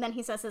 then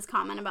he says his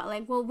comment about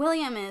like, well,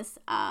 William is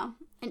an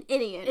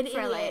idiot.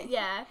 Like,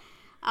 yeah.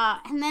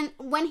 And then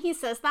when he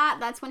says that,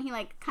 that's when he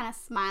like kind of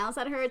smiles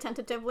at her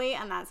tentatively,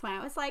 and that's when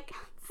I was like,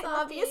 I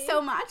love you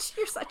so much.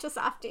 You're such a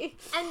softie.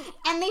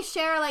 And they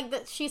share like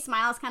that. She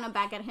smiles kind of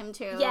back at him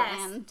too. Yes.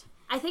 And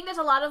I think there's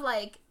a lot of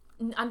like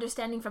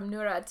understanding from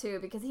Nura too,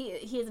 because he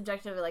is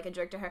objectively like a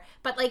jerk to her,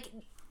 but like.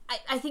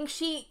 I think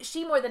she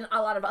more than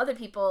a lot of other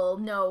people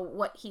know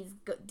what he's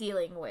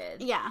dealing with.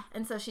 Yeah.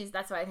 And so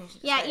that's why I think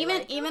she's yeah,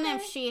 even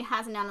if she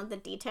has none of the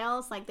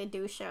details, like they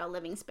do share a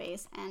living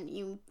space, and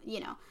you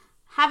know,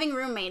 having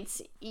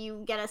roommates,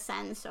 you get a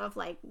sense of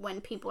like when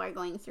people are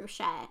going through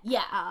shit.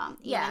 Yeah.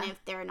 Even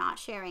if they're not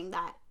sharing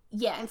that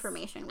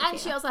information with and you.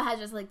 She also has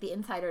just like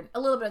a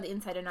little bit of the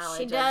insider knowledge.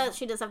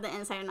 She does have the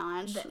insider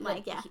knowledge. She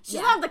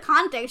doesn't have the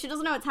context. She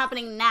doesn't know what's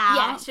happening now.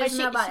 Yeah, she doesn't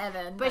know about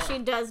Evan. But she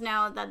does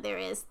know that there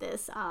is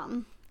this,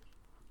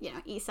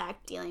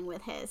 Isak dealing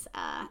with his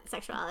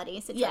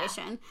sexuality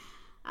situation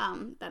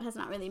that has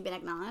not really been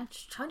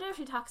acknowledged. I wonder if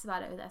she talks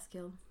about it with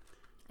Eskild.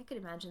 I could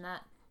imagine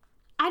that.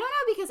 I don't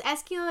know, because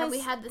Eskild is... we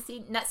had the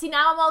scene... See,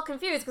 now I'm all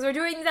confused, because we're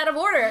doing these out of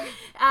order.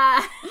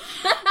 I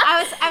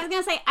was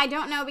going to say, I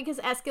don't know, because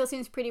Eskild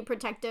seems pretty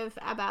protective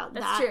about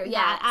That's true,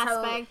 yeah. that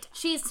aspect. So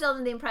she's still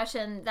in the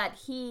impression that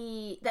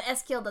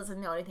Eskild doesn't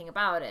know anything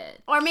about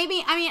it. Or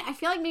maybe, I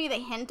feel like maybe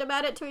they hint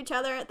about it to each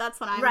other. That's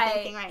what I'm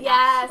thinking right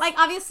now. Like,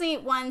 obviously,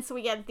 once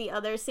we get the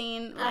other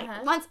scene,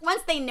 like,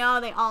 once they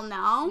know, they all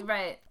know.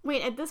 Right.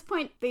 Wait, at this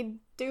point, they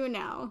do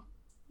know.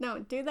 No,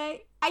 do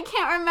they? I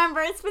can't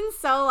remember. It's been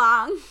so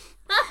long.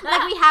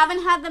 Like, we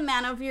haven't had the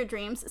man of your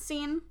dreams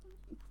scene,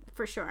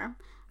 for sure,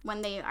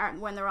 when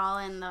they're all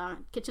in the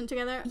kitchen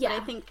together. Yeah.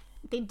 But I think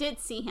they did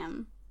see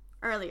him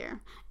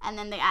earlier, and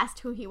then they asked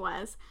who he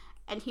was,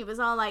 and he was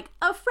all like,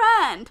 a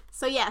friend.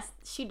 So yes,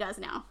 she does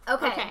know.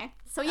 Okay.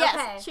 So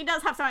yes, she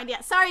does have some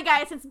idea. Sorry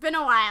guys, it's been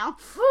a while.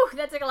 Whew,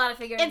 that took a lot of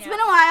figuring out. It's been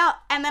a while,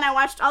 and then I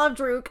watched all of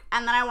Drook,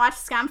 and then I watched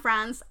Scam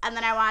Friends, and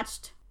then I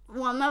watched...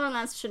 Well,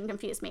 Netherlands shouldn't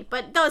confuse me,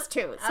 but those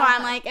two. So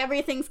I'm like,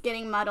 everything's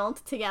getting muddled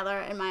together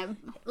in my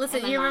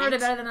Listen, you remembered it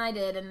better than I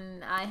did,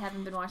 and I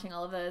haven't been watching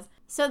all of those.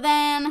 So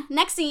then,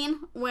 next scene,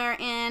 we're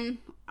in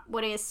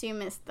what I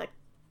assume is the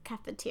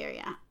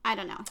cafeteria. I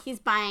don't know. He's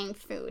buying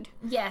food.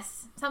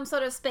 Yes, some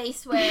sort of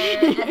space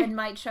where Evan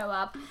might show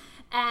up.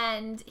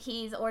 And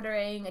he's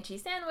ordering a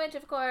cheese sandwich,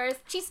 of course.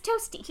 Cheese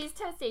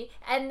toasty.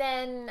 And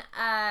then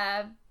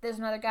there's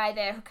another guy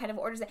there who kind of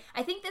orders it.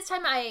 I think this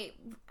time I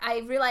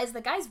realized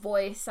the guy's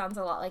voice sounds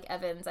a lot like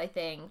Evan's, I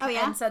think. Oh,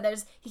 yeah? And so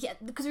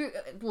because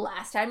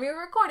last time we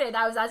recorded,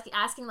 I was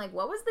asking, like,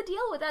 what was the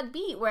deal with that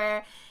beat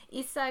where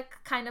Isak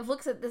kind of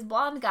looks at this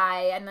blonde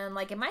guy and then,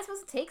 like, am I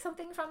supposed to take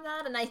something from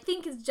that? And I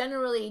think it's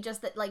generally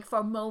just that, like, for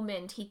a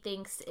moment he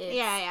thinks it's...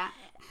 Yeah.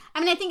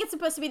 I think it's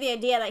supposed to be the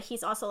idea that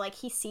he's also, like,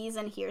 he sees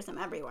and hears him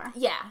everywhere.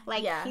 Yeah.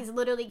 Like, he's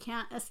literally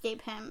can't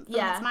escape him from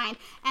his mind.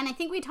 And I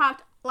think we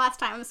talked last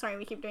time, I'm sorry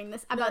we keep doing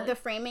this, about the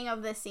framing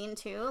of this scene,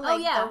 too.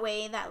 Like, the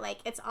way that, like,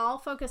 it's all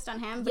focused on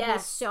him, but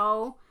he's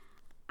so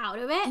out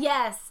of it.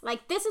 Yes.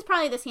 Like, this is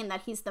probably the scene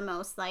that he's the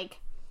most, like,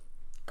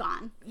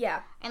 gone.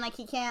 Yeah. And, like,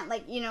 he can't,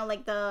 like,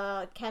 like,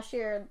 the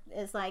cashier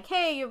is like,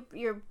 hey,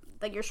 you're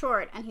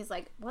short, and he's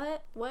like,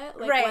 what? Like,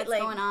 what's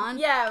going on?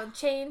 Yeah,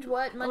 change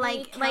what?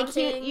 Money, like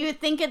you would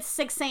think it's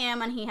 6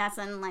 a.m. and he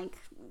hasn't, like,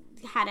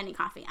 had any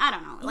coffee. I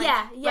don't know. Like,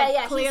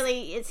 yeah.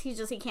 Clearly,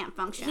 he can't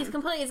function. He's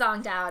completely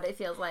zonked out, it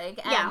feels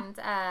like. And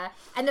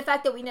the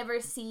fact that we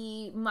never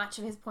see much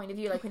of his point of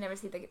view, like, we never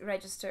see the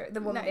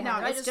woman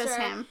behind the register. It's just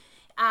him.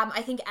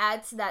 I think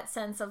adds to that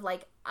sense of,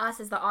 like, us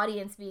as the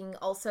audience being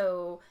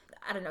also,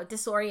 I don't know,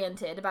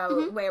 disoriented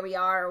about where we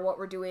are or what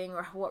we're doing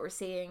or what we're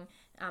seeing.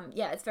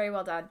 It's very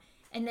well done.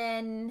 And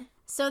then...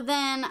 So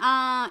then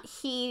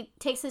he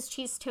takes his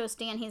cheese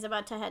toasty and he's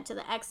about to head to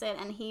the exit,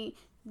 and he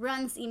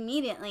runs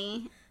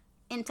immediately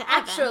into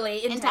Evan.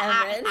 Actually into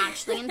Evan.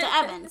 Actually into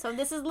Evan. So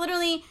this is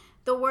literally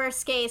the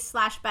worst case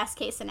 / best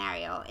case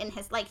scenario in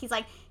his, like, he's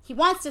like, he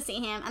wants to see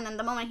him, and then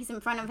the moment he's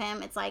in front of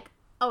him, it's like,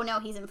 oh no,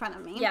 he's in front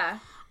of me. Yeah.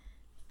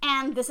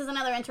 And this is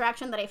another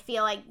interaction that I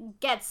feel like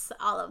gets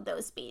all of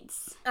those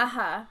beats.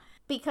 Uh-huh.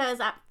 Because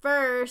at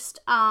first,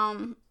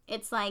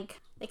 it's like,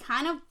 they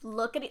kind of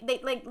look at it, they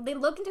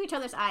look into each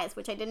other's eyes,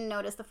 which I didn't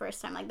notice the first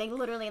time. Like, they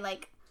literally,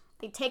 like,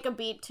 they take a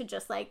beat to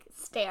just, like,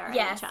 stare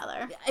at each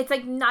other. It's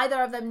like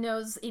neither of them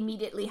knows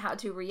immediately how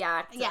to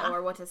react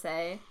or what to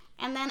say.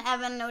 And then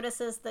Evan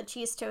notices the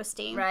cheese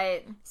toasty.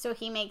 Right. So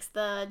he makes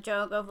the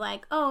joke of,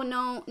 like, oh,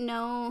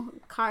 no,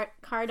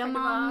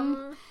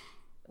 cardamom.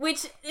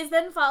 Which is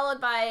then followed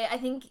by, I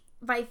think,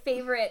 my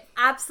favorite,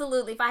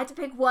 absolutely, if I had to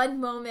pick one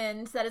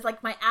moment that is,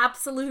 like, my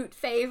absolute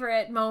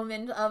favorite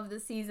moment of the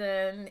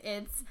season,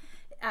 it's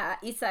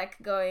Isak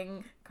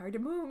going,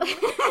 cardamom.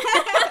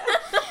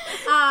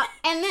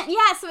 And then,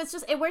 yeah, so it's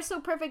just, it works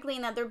so perfectly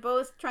in that they're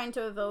both trying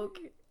to evoke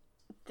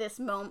this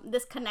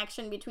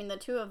connection between the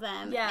two of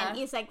them. Yeah. And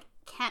Isak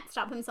can't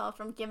stop himself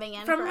from giving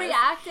in. From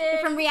reacting.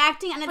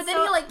 And it's but then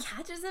he, like,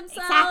 catches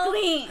himself.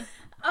 Exactly.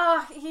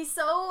 Oh, he's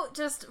so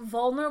just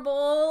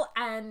vulnerable,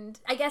 and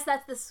I guess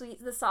that's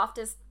the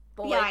softest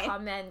boy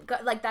comment.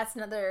 Like, that's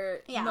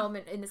another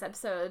moment in this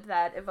episode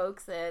that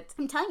evokes it.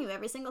 I'm telling you,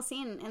 every single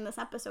scene in this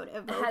episode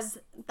evokes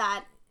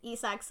that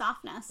Isak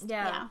softness.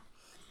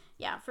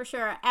 Yeah, for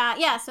sure.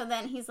 So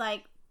then he's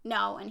like,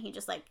 no, and he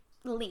just, like,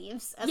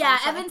 leaves. Yeah,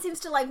 Evan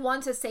seems to, like,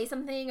 want to say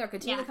something or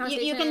continue the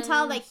conversation. You can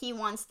tell, like, he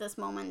wants this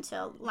moment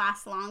to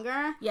last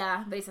longer.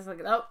 Yeah, but he's just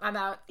like, oh, I'm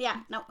out.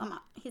 Yeah, no, I'm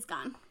out. He's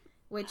gone.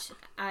 Which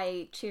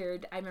I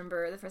cheered, I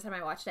remember the first time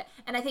I watched it.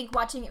 And I think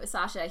watching it with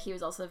Sasha, he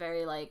was also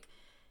very, like,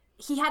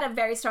 he had a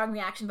very strong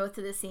reaction both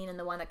to this scene and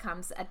the one that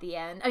comes at the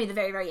end. I mean, the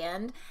very, very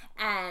end.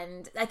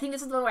 And I think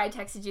this was the one where I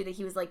texted you that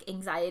he was, like,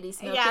 anxiety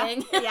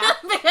smoking. Yeah.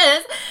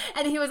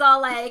 And he was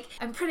all like,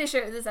 I'm pretty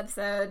sure it was this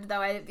episode,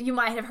 though you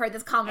might have heard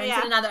this comment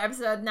in another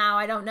episode now,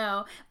 I don't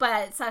know.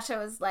 But Sasha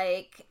was,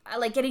 like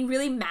getting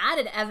really mad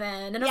at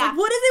Evan. And I was like,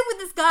 what is it with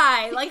this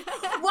guy? Like,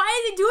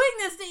 why is he doing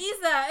this to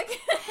Isak?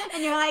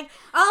 And you're like,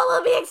 oh,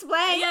 will be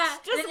explained. Yeah.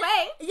 Just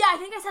wait. Yeah, I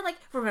think I said, like,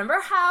 remember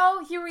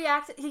how you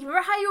reacted?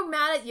 Remember how you were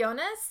mad at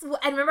Jonas?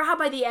 And remember how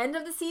by the end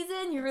of the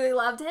season you really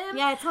loved him?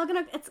 Yeah, it's all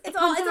gonna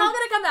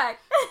come back.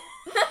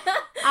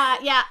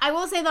 I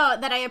will say though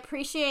that I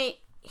appreciate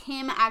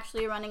him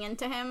actually running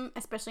into him,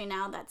 especially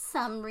now that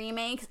some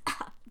remakes,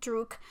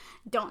 Druk,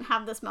 don't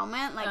have this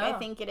moment. Like, I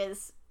think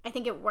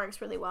it works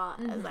really well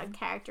as a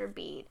character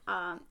beat,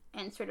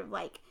 and sort of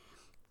like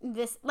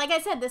this, like I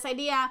said, this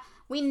idea,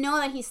 we know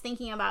that he's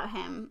thinking about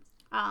him,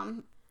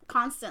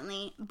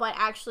 constantly, but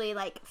actually,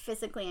 like,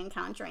 physically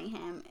encountering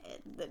him,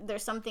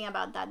 there's something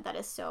about that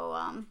is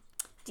so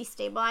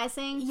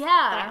destabilizing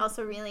that I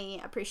also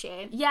really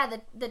appreciate. Yeah,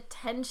 the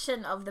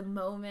tension of the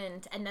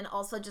moment, and then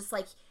also just,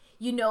 like,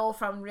 you know,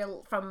 from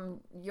real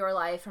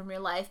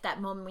life, that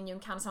moment when you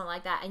encounter someone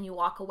like that and you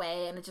walk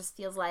away and it just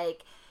feels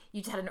like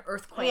you just had an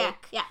earthquake.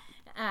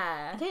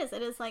 It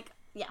is like,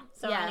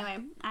 anyway,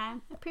 I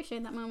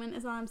appreciate that moment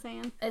is all I'm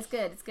saying. It's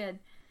good.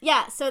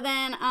 Yeah, so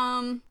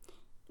then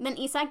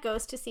Isak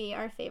goes to see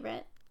our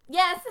favorite.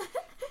 Yes!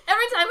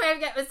 Every time I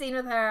get a scene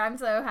with her, I'm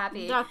so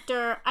happy. I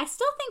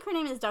still think her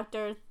name is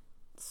Dr.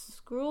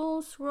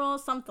 Scroll,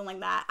 something like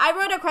that. I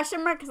wrote a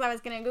question mark because I was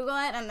going to Google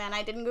it, and then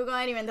I didn't Google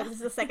it, even though this is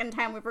the second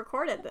time we've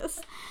recorded this.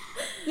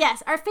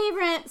 Yes, our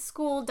favorite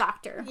school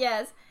doctor.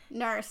 Yes.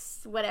 Nurse,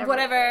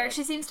 whatever.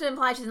 She seems to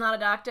imply she's not a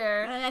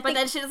doctor, but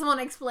then she doesn't want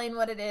to explain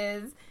what it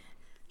is.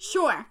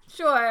 Sure.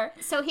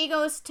 So he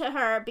goes to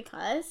her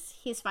because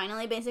he's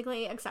finally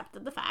basically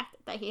accepted the fact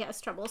that he has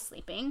trouble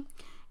sleeping,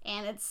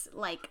 and it's,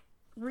 like,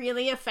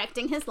 really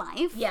affecting his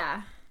life.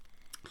 Yeah.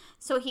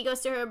 So he goes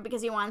to her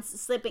because he wants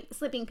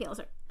sleeping pills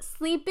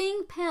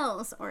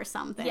or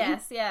something.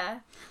 Yes, yeah.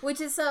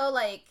 Which is so,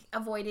 like,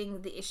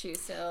 avoiding the issue,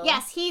 so...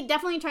 Yes, he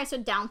definitely tries to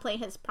downplay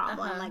his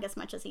problem, like, as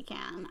much as he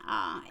can,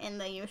 in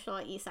the usual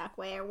Isak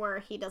way, where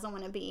he doesn't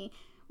want to be...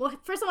 Well,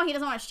 first of all, he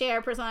doesn't want to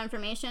share personal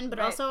information, but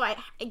also I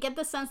get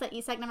the sense that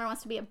Isak never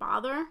wants to be a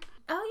bother.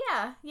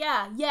 Oh,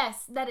 yeah.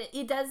 Yes, that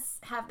it does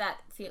have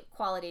that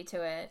quality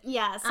to it.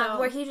 Yeah, so...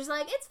 where he's just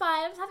like, it's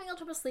fine, I'm just having a little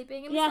trouble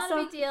sleeping, and it's not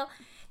a big deal.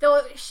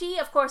 Though she,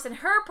 of course, in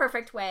her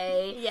perfect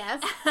way...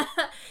 Yes.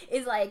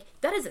 is like,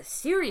 that is a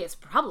serious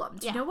problem.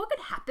 Do you know what could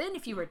happen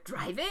if you were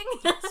driving?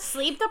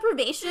 Sleep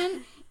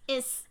deprivation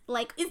is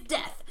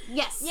death.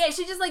 Yes. Yeah,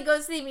 she just, like,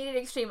 goes to the immediate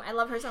extreme. I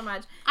love her so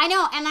much. I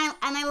know, and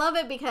I love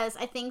it because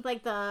I think,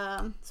 like,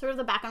 the sort of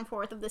the back and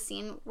forth of the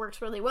scene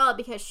works really well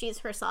because she's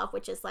herself,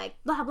 which is like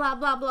blah blah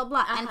blah blah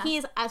blah, and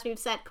he's, as we've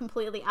said,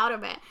 completely out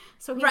of it.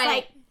 So he's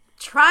like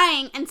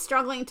trying and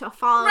struggling to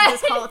follow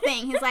this whole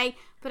thing. He's like,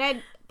 but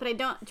I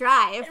don't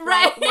drive.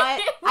 Right.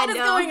 Like, what is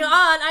going on?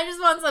 I just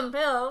want some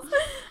pills.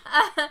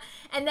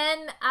 And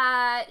then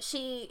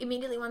she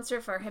immediately wants to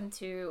refer him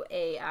to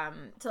a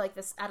to, like,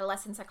 this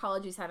adolescent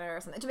psychology center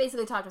or something, to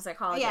basically talk to a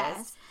psychologist.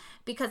 Yes.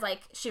 because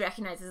like she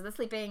recognizes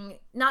the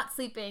not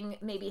sleeping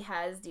maybe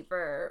has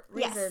deeper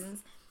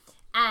reasons. Yes.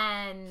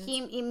 And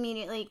he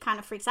immediately kind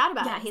of freaks out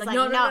about it. He's like,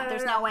 no,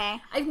 there's no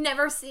way. I've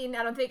never seen,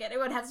 I don't think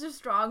anyone has such a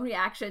strong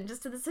reaction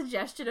just to the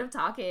suggestion of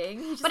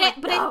talking. But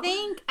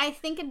I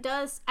think it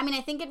does. I mean, I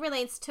think it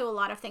relates to a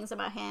lot of things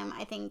about him.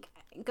 I think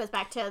it goes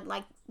back to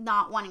like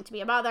not wanting to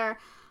be a mother,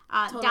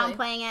 totally.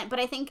 Downplaying it. But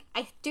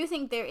I do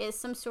think there is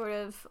some sort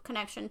of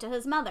connection to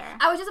his mother.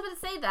 I was just about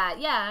to say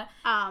that, yeah.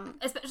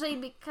 Especially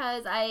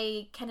because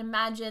I can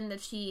imagine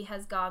that she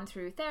has gone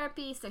through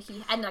therapy,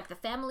 and like the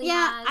family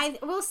has. I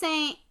will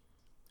say,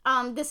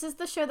 this is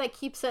the show that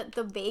keeps it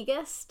the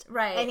vaguest.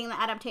 Right. I think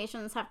the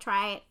adaptations have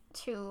tried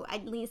to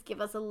at least give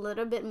us a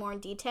little bit more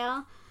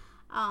detail.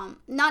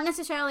 Not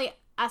necessarily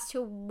as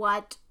to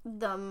what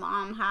the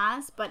mom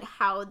has, but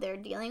how they're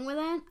dealing with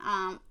it,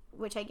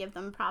 which I give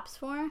them props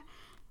for.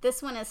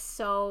 This one is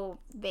so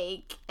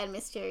vague and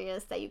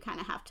mysterious that you kind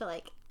of have to,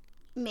 like,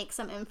 make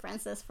some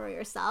inferences for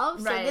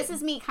yourself. Right. So this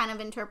is me kind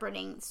of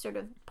interpreting sort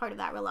of part of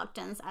that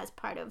reluctance as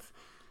part of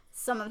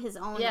some of his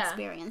own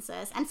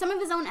experiences and some of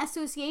his own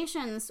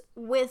associations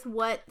with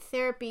what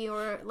therapy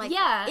or like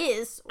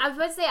is. I was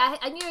about to say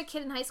I knew a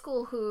kid in high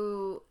school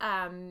who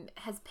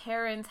his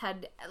parents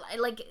had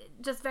like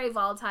just very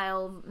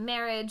volatile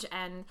marriage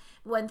and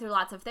went through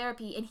lots of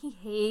therapy, and he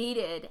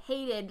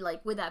hated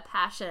like with that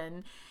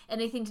passion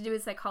anything to do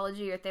with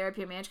psychology or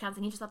therapy or marriage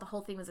counseling. He just thought the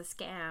whole thing was a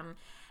scam.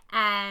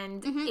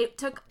 And it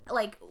took,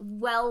 like,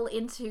 well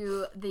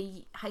into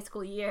the high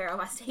school year of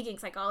us taking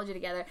psychology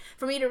together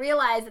for me to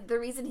realize that the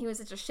reason he was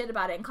such a shit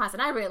about it in class,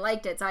 and I really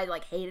liked it, so I,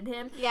 like, hated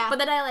him. Yeah. But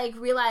then I, like,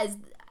 realized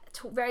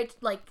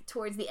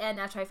towards the end,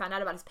 after I found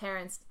out about his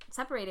parents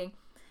separating,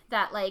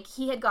 that, like,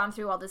 he had gone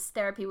through all this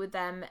therapy with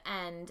them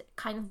and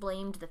kind of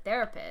blamed the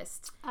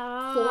therapist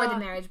for the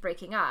marriage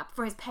breaking up,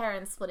 for his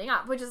parents splitting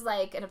up, which is,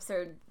 like, an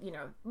absurd, you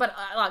know, but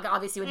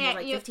obviously when he was,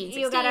 like, 15,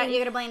 16. You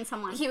gotta blame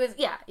someone. He was,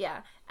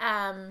 yeah.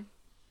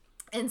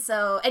 And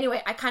so,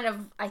 anyway, I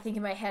think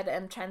in my head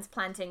I'm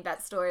transplanting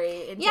that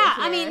story into here.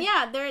 I mean,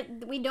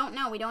 we don't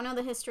know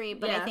the history,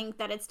 but I think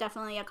that it's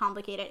definitely a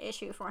complicated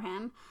issue for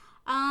him.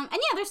 And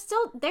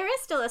there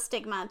is still a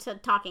stigma to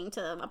talking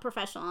to a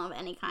professional of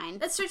any kind.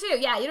 That's true too.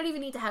 Yeah, you don't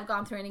even need to have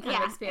gone through any kind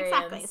of experience.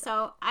 Exactly.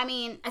 So, I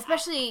mean,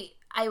 especially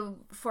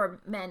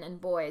for men and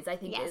boys, I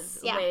think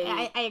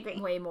I agree.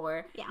 Way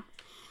more. Yeah.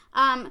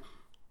 And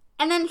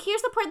then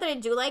here's the part that I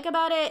do like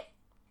about it.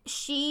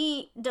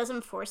 She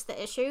doesn't force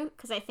the issue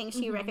because I think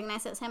she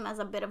recognizes him as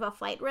a bit of a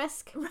flight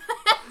risk.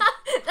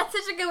 That's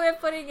such a good way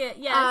of putting it.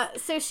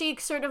 Yes. So she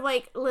sort of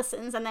like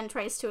listens and then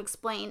tries to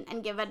explain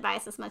and give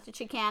advice as much as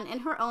she can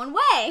in her own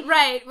way.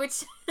 Right,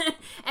 which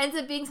ends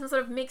up being some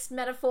sort of mixed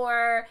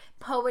metaphor,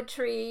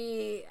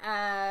 poetry,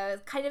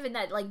 kind of in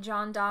that like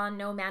John Donne,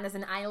 No Man is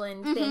an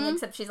Island thing,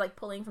 except she's like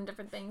pulling from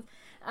different things.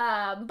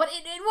 But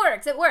it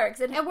works. It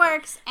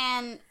works.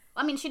 And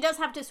I mean, she does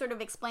have to sort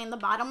of explain the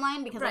bottom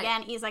line because,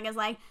 again, Isak is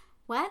like,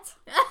 what?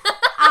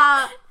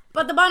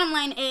 But the bottom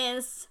line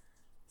is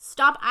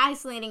stop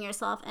isolating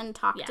yourself and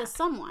talk to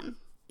someone.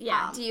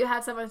 Yeah. Do you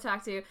have someone to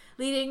talk to?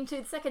 Leading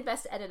to the second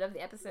best edit of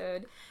the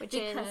episode.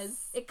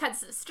 Because it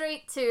cuts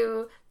straight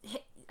to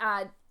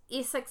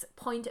Isak's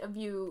point of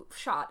view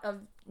shot of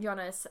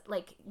Jonas,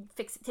 like,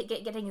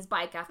 getting his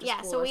bike after school.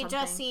 Yeah, so we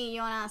just see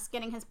Jonas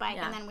getting his bike,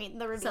 and then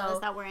the reveal is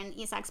that we're in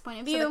Isak's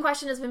point of view. So the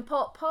question has been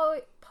posed.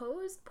 The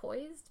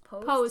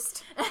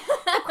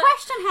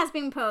question has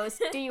been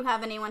posed. Do you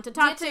have anyone to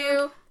talk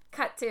to?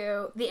 Cut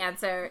to the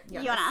answer,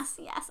 Jonas.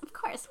 Yes, of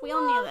course. We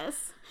all knew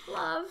this.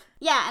 Love.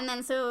 Yeah, and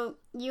then so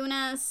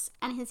Jonas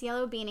and his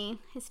yellow beanie,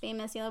 his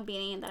famous yellow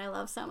beanie that I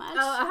love so much.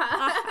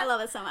 I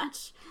love it so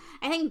much.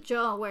 I think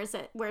Joe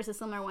wears a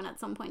similar one at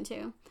some point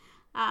too.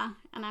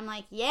 And I'm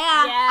like,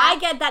 I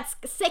get that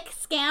sick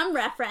scam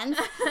reference.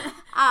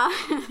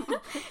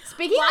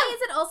 Speaking Why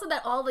is it also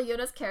that all the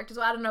Jonas characters,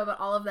 well, I don't know about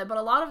all of them, but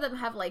a lot of them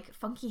have like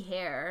funky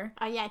hair.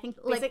 Yeah, I think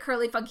like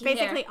curly funky hair.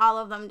 Basically all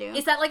of them do.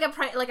 Is that like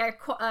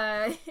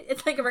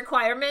it's like a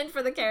requirement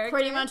for the character?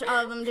 Pretty much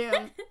all of them do.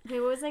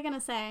 Wait, what was I gonna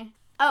say?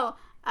 Oh,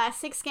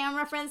 sick scam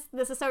reference.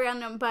 This is so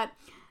random, but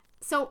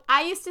so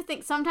I used to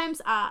think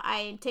sometimes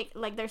I take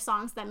like there's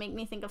songs that make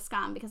me think of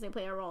scam because they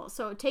play a role.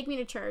 So Take Me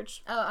to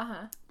Church.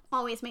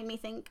 Always made me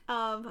think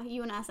of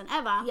Jonas and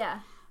Eva.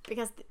 Yeah.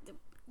 Because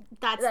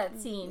that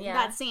scene,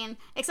 That scene.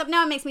 Except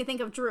now it makes me think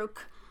of Druk.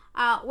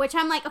 Which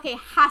I'm like, okay,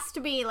 has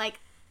to be like,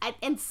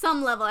 in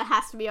some level it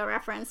has to be a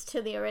reference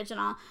to the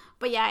original.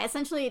 But yeah,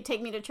 essentially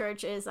Take Me to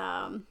Church is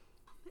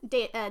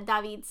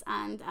David's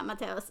and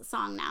Mateo's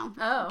song now.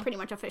 Oh. Pretty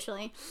much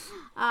officially.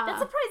 That's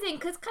surprising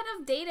because it's kind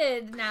of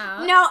dated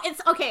now. No,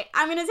 it's okay.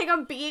 I'm going to take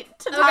a beat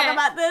to talk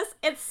about this.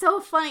 It's so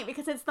funny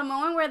because it's the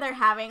moment where they're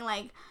having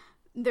like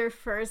their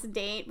first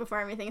date before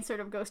everything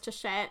sort of goes to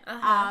shit.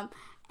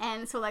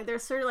 And so like they're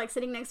sort of like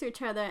sitting next to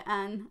each other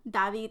and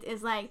David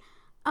is like,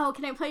 oh,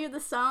 can I play you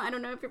this song? I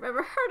don't know if you've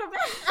ever heard of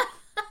it.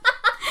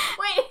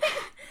 Wait.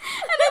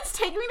 And it's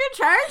Take Me to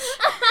Church.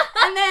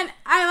 And then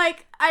I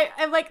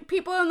like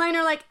people online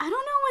are like, I don't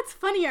know what's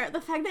funnier,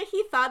 the fact that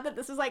he thought that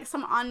this was like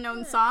some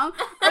unknown song, or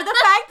the fact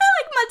that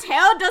like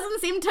Mateo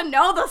doesn't seem to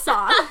know the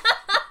song.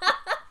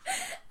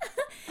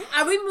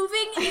 Are we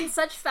moving in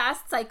such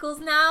fast cycles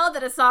now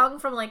that a song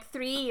from like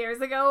 4 years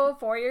ago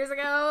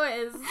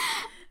is...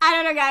 I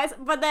don't know, guys.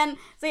 But then,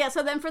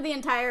 so then for the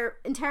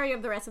entirety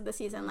of the rest of the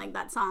season, like,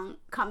 that song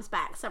comes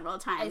back several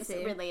times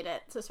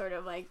related to sort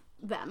of, like,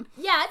 them.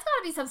 Yeah, it's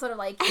gotta be some sort of,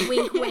 like,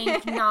 wink,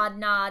 wink, nod,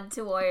 nod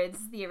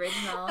towards the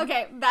original.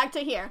 Okay, back to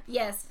here.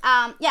 Yes.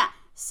 Yeah,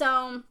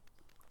 so...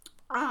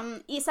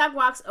 Isak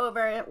walks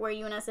over where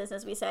Jonas is,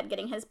 as we said,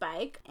 getting his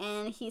bike,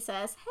 and he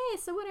says, "Hey,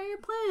 so what are your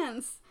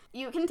plans?"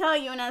 You can tell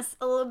Jonas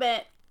a little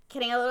bit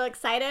getting a little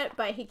excited,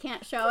 but he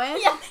can't show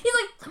it. Yeah, he's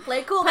like,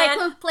 play cool,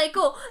 man. Play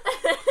cool.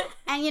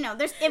 And,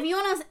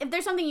 if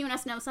there's something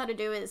Jonas knows how to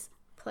do is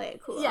play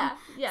it cool. Yeah.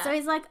 So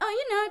he's like,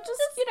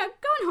 just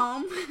going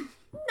home.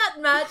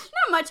 Not much.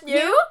 Not much.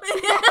 You?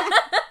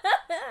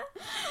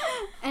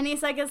 And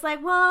Isak is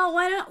like, well,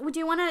 would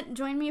you want to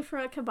join me for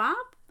a kebab?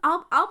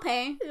 I'll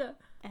pay. Yeah.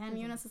 And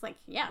Jonas is like,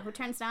 yeah, who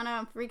turns down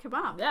a free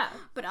kebab? Yeah.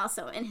 But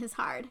also in his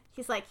heart,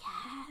 he's like,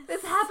 yes.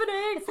 It's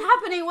happening. It's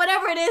happening.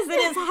 Whatever it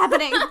is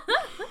happening.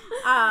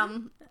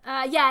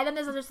 Yeah, and then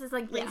there's just this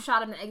like brief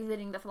shot of him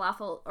exiting the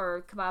falafel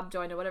or kebab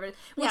joint or whatever,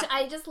 which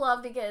I just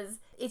love because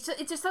it's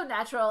just so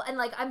natural, and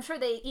like I'm sure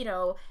they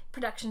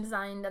production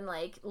designed and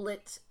like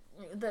lit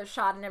the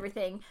shot and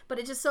everything, but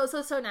it's just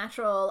so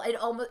natural.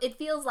 It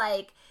feels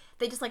like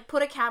they just like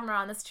put a camera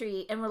on the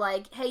street and we're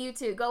like, hey, you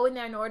two, go in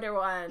there and order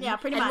one. Yeah,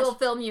 pretty much. And we'll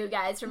film you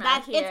guys from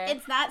out here.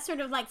 It's that sort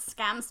of like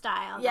scam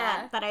style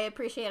that I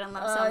appreciate and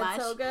love so much.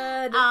 It's so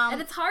good. And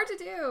it's hard to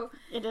do.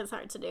 It is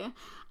hard to do.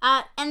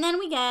 And then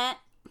we get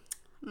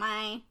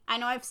I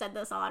know I've said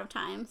this a lot of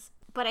times,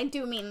 but I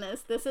do mean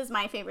this. This is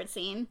my favorite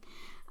scene.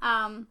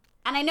 And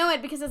I know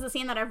it because it's a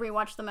scene that I've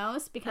rewatched the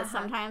most, because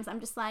sometimes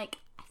I'm just like,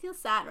 I feel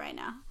sad right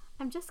now.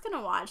 I'm just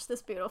gonna watch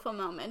this beautiful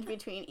moment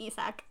between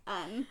Isak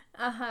and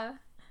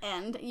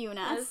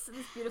Jonas.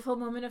 This beautiful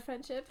moment of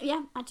friendship.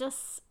 Yeah, I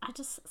just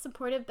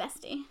supported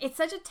bestie. It's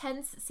such a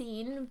tense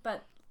scene,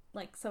 but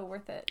like so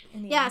worth it.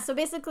 So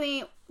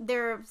basically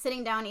they're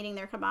sitting down eating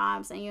their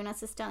kebabs, and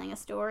Jonas is telling a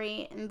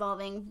story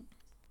involving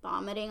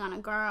vomiting on a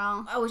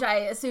girl. Oh, which I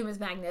assume is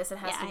Magnus. It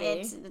has to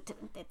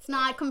be. It's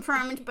not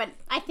confirmed, but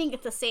I think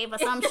it's a safe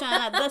assumption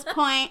at this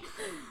point.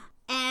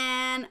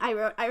 And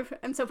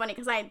I'm so funny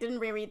because I didn't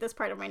reread this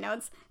part of my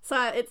notes.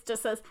 So it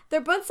just says,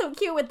 they're both so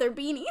cute with their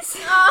beanies.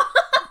 Oh.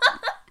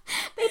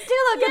 They do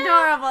look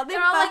adorable.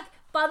 They're all like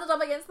bundled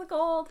up against the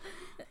cold.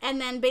 And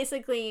then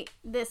basically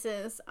this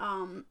is,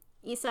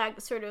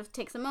 Isak sort of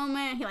takes a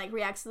moment. He like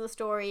reacts to the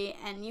story,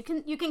 and you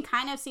can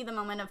kind of see the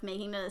moment of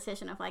making the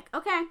decision of like,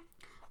 okay,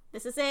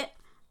 this is it.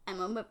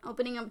 I'm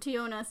opening up to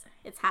Jonas.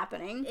 It's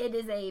happening. It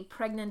is a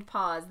pregnant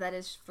pause, that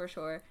is for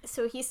sure.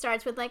 So he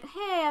starts with like,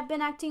 hey, I've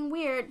been acting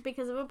weird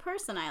because of a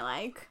person I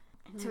like.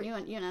 And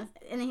Jonas,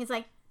 and he's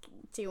like,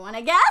 do you want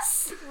to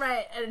guess?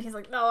 Right. And he's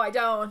like, no, I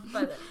don't.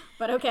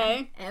 But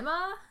okay.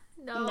 Emma?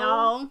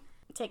 No.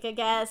 Take a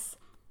guess.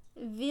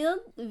 Vilda?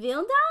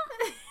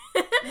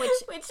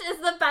 Which is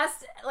the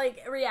best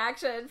like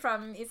reaction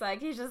from Isak.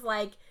 He's just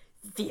like,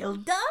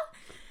 Vilda?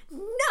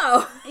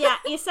 No. Yeah,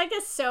 Isak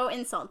is so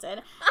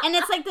insulted. And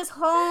it's like this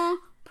whole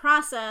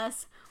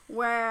process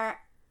where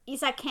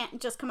Isak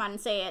can't just come out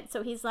and say it.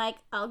 So he's like,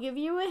 I'll give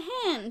you a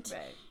hint.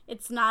 Right.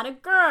 It's not a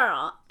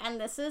girl. And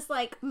this is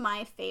like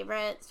my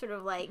favorite sort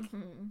of like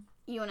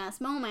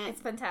Jonas moment.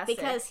 It's fantastic.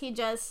 Because he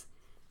just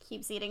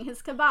keeps eating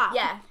his kebab.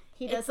 Yeah.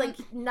 He does like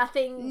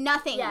nothing.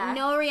 Nothing. Yeah.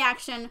 No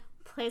reaction.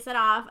 Plays it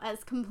off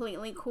as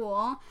completely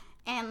cool.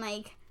 And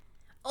like,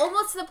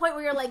 almost to the point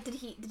where you're like, did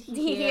he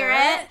hear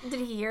it? Did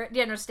he hear it? Do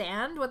you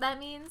understand what that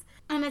means?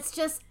 And it's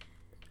just,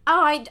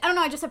 I don't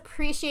know, I just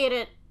appreciate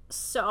it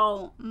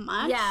so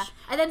much. Yeah.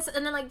 And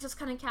then like just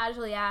kind of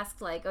casually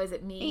asked like, oh, is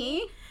it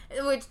me?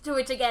 To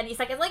which again,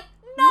 Isak is like,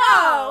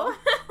 no!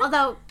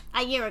 Although,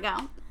 a year ago.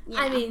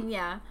 Yeah. I mean,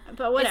 yeah.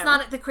 But whatever. It's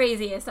not the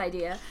craziest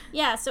idea.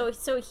 Yeah, so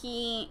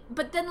he...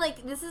 But then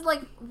like, this is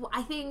like,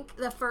 I think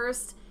the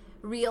first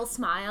real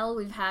smile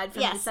we've had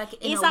from Isak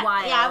in a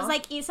while. Yeah, I was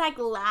like, Isak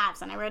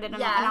laughs, and I wrote it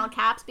in all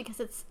caps because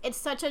it's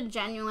such a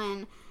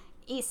genuine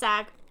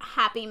Isak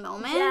happy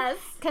moment. Yes.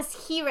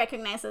 Because he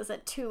recognizes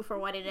it too for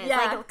what it is.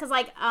 Yeah. Because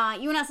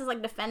Jonas is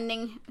like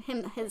defending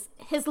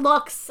his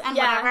looks and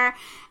whatever,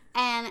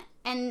 and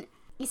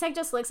Isak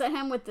just looks at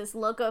him with this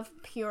look of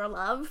pure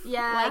love.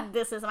 Yeah. Like,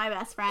 this is my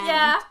best friend.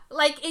 Yeah.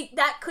 Like,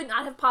 that could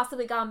not have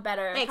possibly gone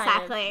better.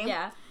 Exactly. Kind of.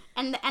 Yeah.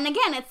 And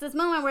again, it's this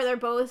moment where they're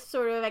both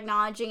sort of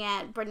acknowledging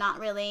it, but not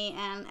really,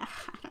 and I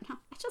don't know.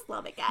 I just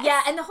love it, guys.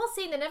 Yeah, and the whole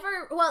scene,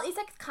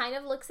 Isak kind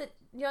of looks at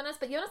Jonas,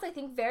 but Jonas, I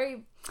think,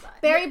 very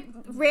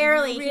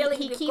rarely. Really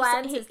he keeps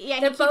glances.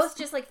 They're both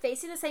just, like,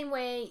 facing the same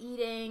way,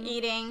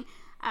 eating.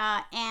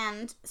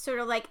 And sort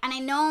of like, and I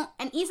know,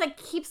 and Isak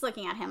keeps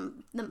looking at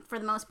him for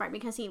the most part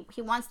because he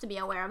wants to be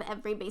aware of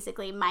every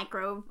basically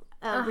micro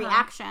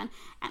reaction,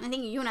 and I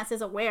think Jonas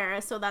is aware,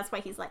 so that's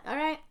why he's like, all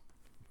right,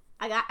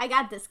 I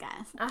got this,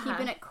 guys.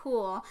 Keeping it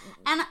cool,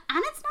 and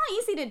it's not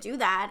easy to do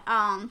that.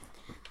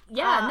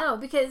 no,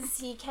 because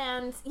he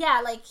can't.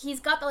 Yeah, like he's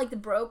got the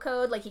bro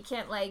code. Like he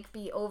can't like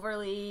be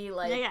overly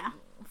like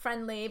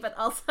friendly, but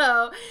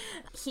also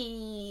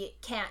he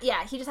can't.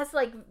 Yeah, he just has to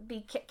like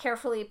be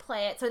carefully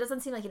play it, so it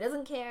doesn't seem like he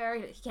doesn't care.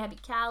 He can't be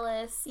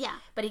callous. Yeah,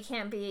 but he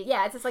can't be.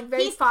 Yeah, it's just like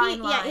very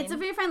fine line. Yeah, it's a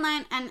very fine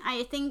line, and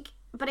I think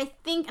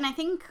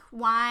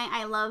why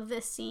I love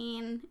this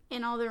scene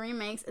in all the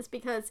remakes is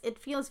because it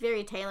feels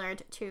very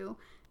tailored to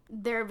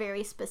their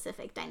very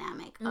specific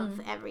dynamic of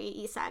every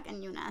Isak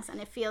and Jonas,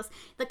 and it feels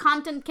the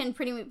content can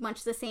pretty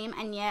much the same,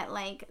 and yet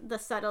like the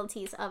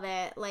subtleties of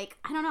it, like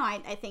I don't know,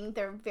 I think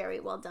they're very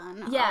well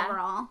done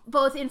overall.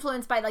 Both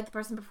influenced by like the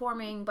person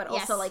performing, but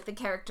also like the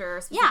character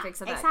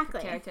specifics of that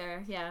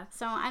character. Yeah.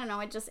 So I don't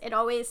know, it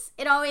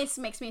always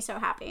makes me so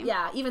happy.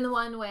 Yeah, even the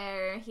one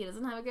where he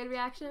doesn't have a good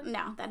reaction.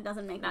 No, that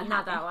doesn't make me happy.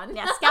 Not that one.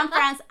 Yeah, Scam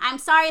Friends. I'm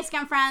sorry,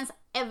 Scam Friends.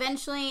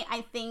 Eventually,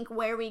 I think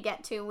where we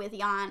get to with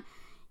Jan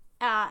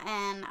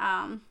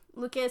and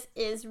Lucas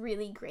is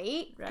really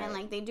great, and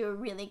like they do a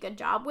really good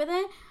job with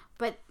it,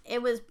 but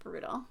it was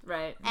brutal,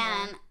 right?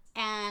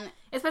 And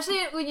especially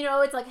when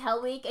it's like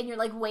Hell Week and you're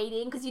like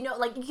waiting because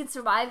like you can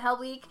survive Hell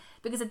Week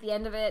because at the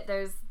end of it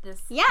there's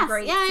this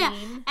great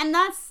scene. And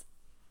that's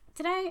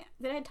did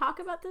I talk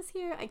about this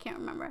here? I can't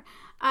remember.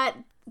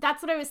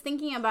 That's what I was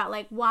thinking about,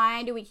 like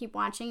why do we keep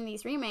watching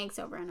these remakes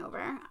over and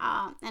over?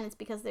 And it's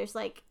because there's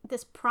like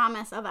this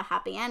promise of a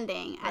happy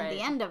ending at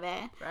the end of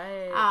it,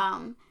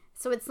 right?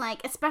 So it's like,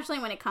 especially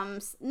when it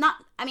comes,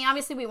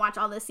 obviously we watch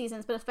all the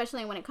seasons, but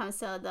especially when it comes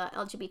to the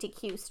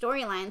LGBTQ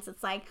storylines,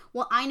 it's like,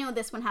 well, I know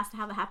this one has to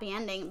have a happy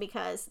ending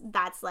because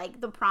that's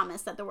like the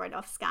promise that the word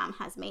of Scam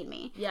has made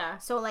me. Yeah.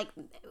 So like,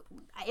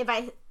 if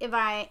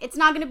I, it's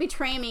not going to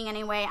betray me in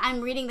any way. I'm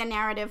reading the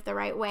narrative the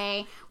right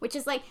way, which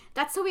is like,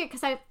 that's so weird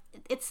because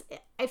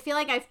I feel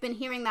like I've been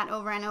hearing that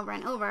over and over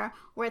and over,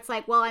 where it's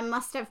like, well,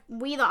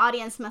 we the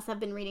audience must have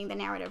been reading the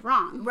narrative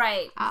wrong.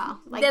 Right.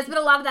 Like, there's been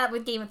a lot of that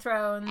with Game of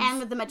Thrones. And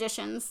with the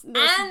Magicians.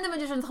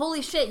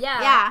 Holy shit,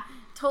 yeah. Yeah.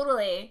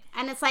 Totally.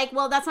 And it's like,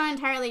 well, that's not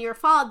entirely your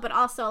fault, but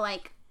also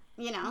like,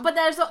 But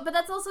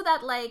that's also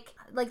that like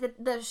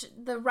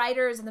the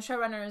writers and the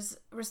showrunners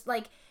were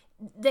like,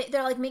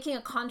 they're like making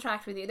a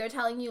contract with you. They're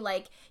telling you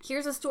like,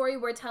 here's a story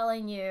we're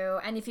telling you,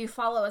 and if you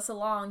follow us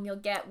along, you'll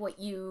get what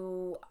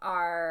you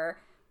are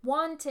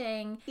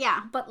wanting.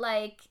 Yeah. But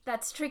like,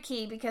 that's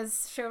tricky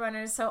because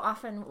showrunners so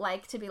often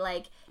like to be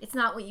like, it's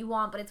not what you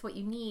want, but it's what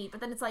you need.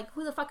 But then it's like,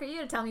 who the fuck are you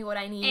to tell me what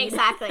I need?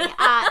 Exactly.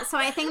 So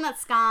I think that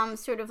Scam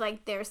sort of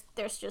like, there's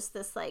just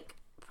this like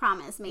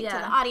promise made to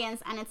the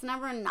audience, and it's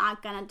never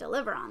not gonna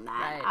deliver on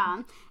that.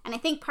 Right. And I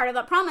think part of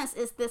that promise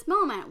is this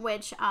moment,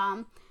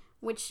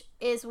 which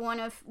is one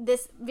of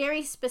this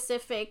very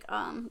specific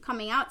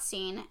coming out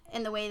scene,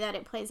 in the way that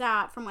it plays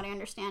out, from what I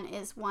understand,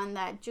 is one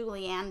that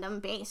Julie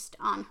Andem based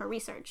on her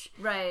research.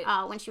 Right.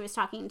 When she was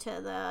talking to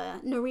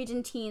the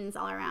Norwegian teens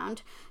all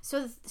around.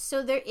 So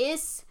there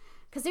is,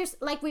 because there's,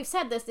 like we've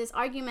said, this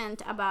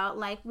argument about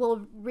like,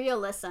 well,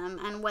 realism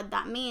and what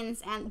that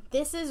means, and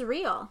this is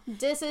real.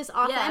 This is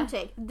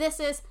authentic. Yeah. This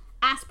is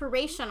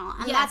aspirational,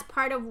 and that's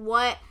part of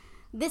what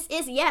this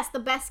is. Yes, the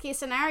best case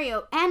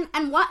scenario,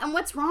 and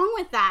what's wrong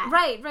with that?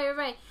 Right.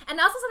 And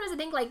also sometimes I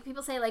think like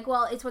people say like,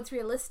 well, it's what's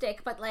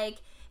realistic, but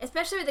like,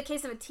 especially with the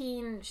case of a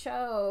teen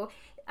show,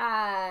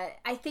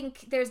 I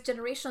think there's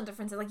generational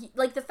differences.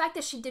 Like the fact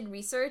that she did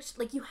research,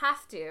 like you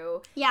have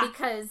to,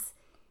 because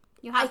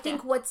I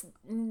think what's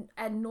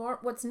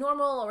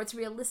normal or what's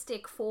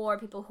realistic for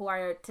people who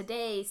are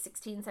today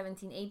 16,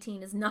 17,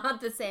 18 is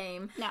not the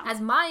same as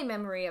my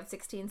memory of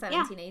 16,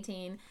 17,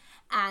 18.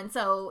 And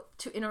so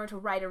in order to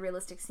write a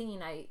realistic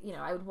scene, I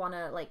would want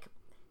to like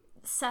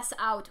suss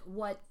out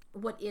what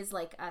is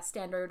like a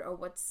standard, or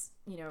what's,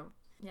 No,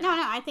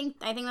 I think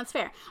that's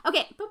fair.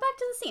 Okay, but back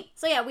to the scene.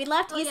 So yeah, we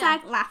left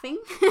Isak laughing.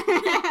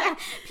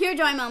 Pure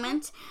joy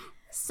moment.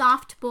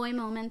 Soft boy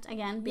moment,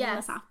 again, being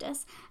the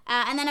softest.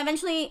 And then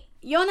eventually,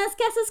 Jonas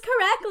guesses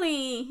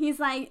correctly. He's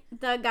like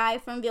the guy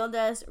from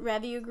Vilda's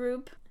review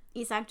group.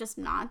 Isak just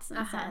nods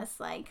and says,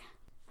 like,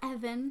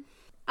 Evan.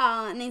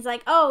 And he's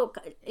like, oh,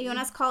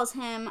 Jonas calls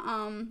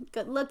him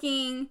good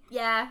looking.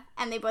 Yeah.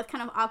 And they both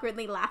kind of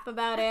awkwardly laugh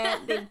about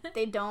it.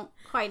 They don't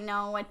quite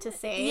know what to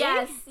say.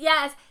 Yes.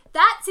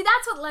 That's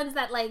what lends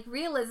that, like,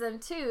 realism,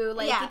 too.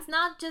 Like,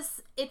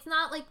 it's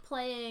not like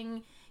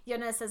playing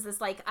Jonas as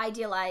this, like,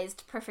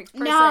 idealized, perfect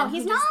person. No,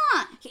 he's not.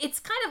 It's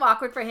kind of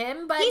awkward for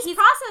him, but he's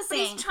processing. But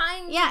he's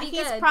trying to be good.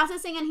 Yeah, he's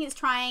processing and he's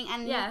trying,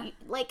 and,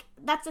 like,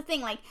 that's the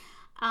thing, like,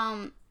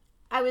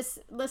 I was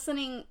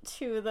listening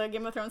to the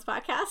Game of Thrones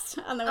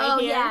podcast on the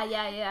way here.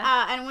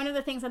 Yeah. And one of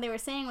the things that they were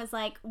saying was,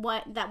 like,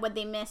 what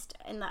they missed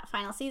in that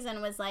final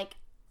season was, like,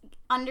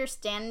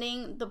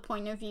 understanding the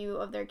point of view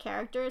of their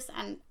characters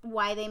and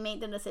why they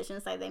made the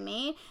decisions that they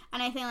made.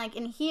 And I think, like,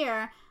 in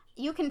here,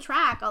 you can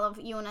track all of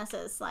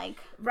Jonas's like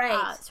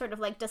Right. sort of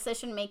like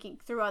decision making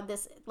throughout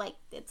this, like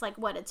it's like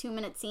what, a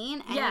 2-minute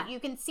scene, and Yeah. you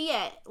can see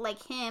it,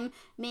 like him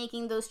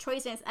making those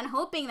choices and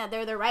hoping that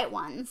they're the right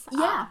ones.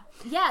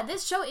 Yeah,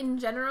 this show in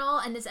general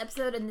and this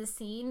episode and this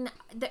scene,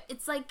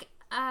 it's like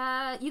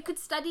you could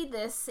study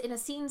this in a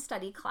scene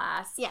study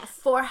class. Yes.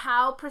 For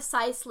how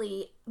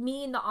precisely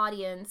me and the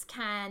audience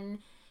can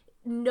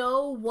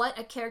know what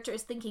a character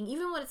is thinking,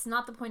 even when it's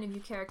not the point of view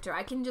character.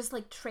 I can just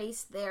like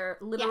trace their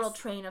literal Yes.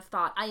 train of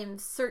thought. I am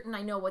certain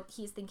I know what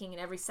he's thinking in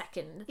every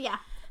second. Yeah.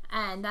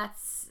 And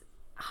that's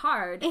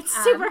hard. It's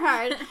super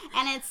hard,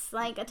 and it's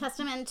like a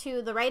testament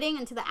to the writing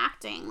and to the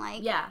acting.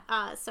 Like, Yeah.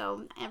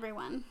 So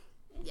everyone,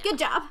 Yeah. good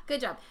job. Good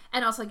job.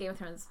 And also Game of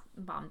Thrones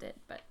bombed it,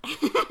 but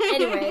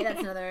anyway, that's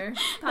another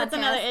podcast. That's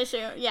another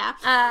issue. Yeah.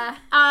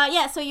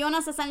 Yeah. So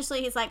Jonas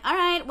essentially, he's like, all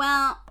right,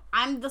 well,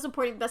 I'm the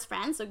supportive best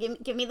friend, so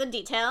give me the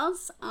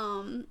details.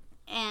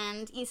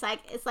 And Isak,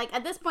 it's like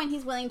at this point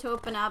he's willing to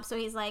open up. So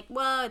he's like,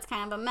 well, it's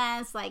kind of a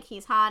mess. Like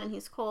he's hot and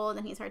he's cold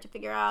and he's hard to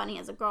figure out, and he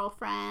has a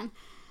girlfriend.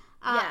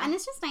 Yeah. And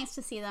it's just nice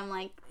to see them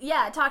like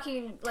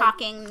talking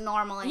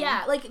normally.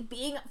 Yeah, like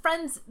being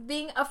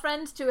a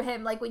friend to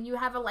him. Like when you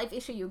have a life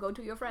issue, you go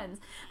to your friends.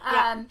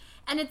 Yeah.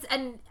 And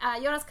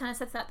Jonas kind of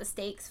sets out the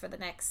stakes for the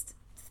next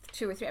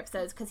 2 or 3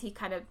 episodes, because he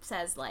kind of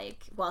says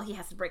like, well, he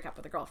has to break up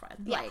with a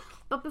girlfriend. Yeah. Like,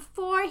 but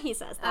before he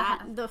says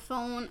that, the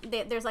phone,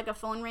 there's like a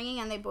phone ringing,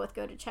 and they both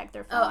go to check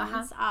their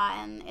phones.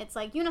 And it's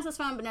like Jonas's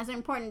phone, but it's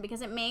important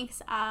because it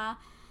makes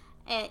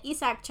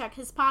Isak check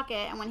his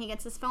pocket, and when he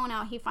gets his phone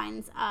out, he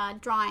finds a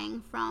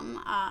drawing from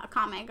a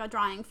comic, a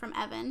drawing from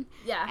Evan.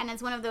 Yeah. And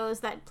it's one of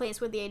those that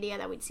plays with the idea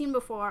that we'd seen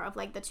before of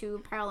like the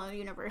 2 parallel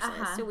universes.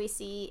 So we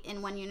see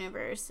in one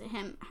universe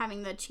him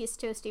having the cheese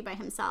toastie by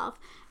himself,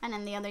 and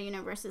in the other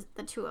universe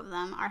the 2 of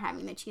them are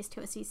having the cheese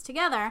toasties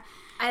together.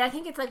 and I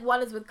think it's like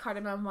one is with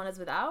cardamom, one is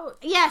without.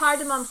 Yes.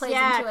 Cardamom plays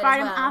into it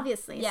cardamom, as well.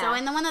 obviously. Yeah. So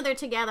in the one that they're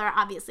together,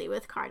 obviously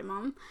with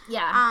cardamom.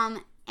 Yeah.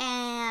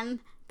 And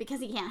because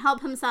he can't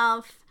help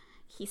himself,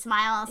 he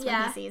smiles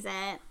when he sees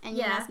it, and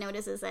Yeah. Jonas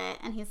notices it,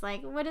 and he's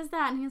like, "What is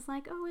that?" And he's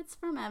like, "Oh, it's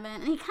from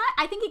Evan." And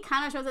I think he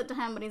kind of shows it to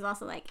him, but he's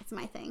also like, "It's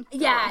my thing." So,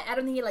 Yeah, I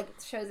don't think he like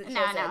shows it.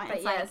 no, but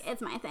it's yes. like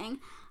it's my thing.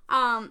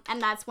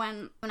 And that's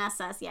when Jonas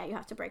says, "Yeah, you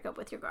have to break up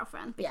with your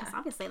girlfriend," because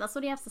obviously that's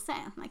what he has to say.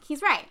 Like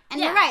he's right, and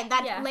you're right.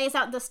 That lays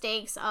out the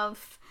stakes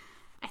of.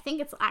 I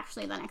think it's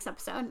actually the next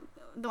episode,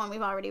 the one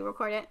we've already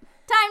recorded.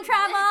 Time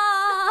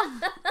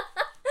travel.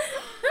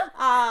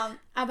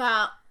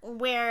 About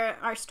where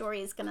our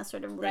story is gonna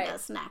sort of lead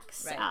us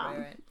next.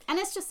 Right. And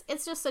it's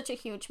just such a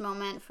huge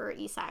moment for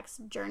Isak's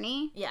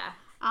journey. Yeah.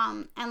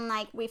 And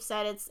like we've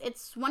said,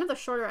 it's one of the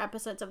shorter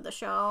episodes of the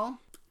show,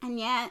 and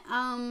yet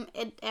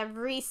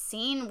every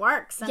scene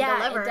works and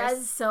delivers. It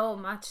does so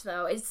much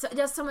though. It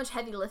does so much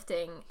heavy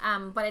lifting.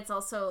 But it's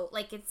also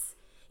like it's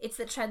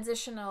the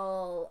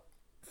transitional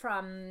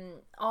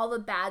from all the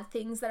bad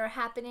things that are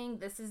happening.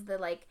 This is the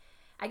like,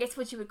 I guess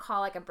what you would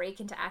call like a break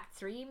into Act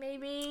 3,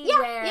 maybe.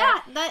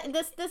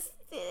 This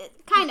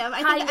kind of.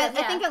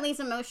 I think at least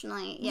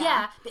emotionally.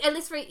 Yeah. At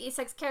least for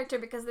Isak's character,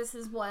 because this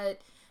is what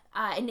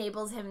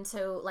enables him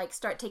to like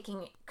start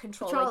taking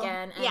control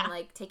again and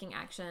like taking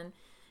action.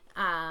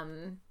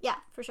 Yeah,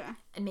 for sure.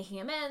 And making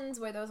amends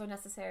where those are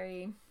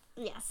necessary.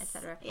 Yes,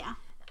 etc. Yeah.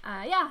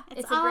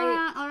 It's all a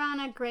great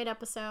around a great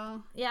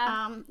episode.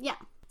 Yeah.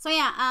 So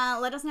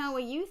let us know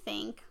what you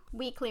think.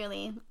 We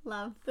clearly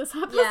love this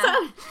episode.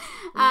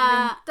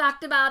 Yeah. We've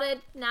talked about it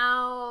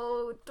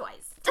now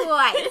twice.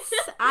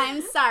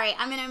 I'm sorry.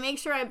 I'm going to make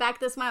sure I back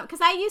this one up,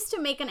 because I used to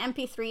make an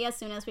MP3 as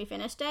soon as we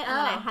finished it, and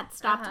then I had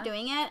stopped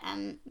doing it,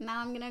 and now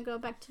I'm going to go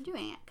back to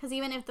doing it, because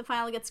even if the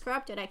file gets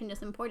corrupted, I can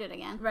just import it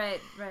again. Right.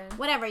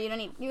 Whatever. You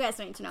guys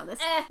don't need to know this.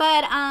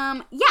 But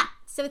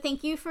so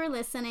thank you for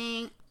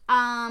listening.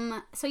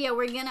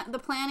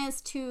 The plan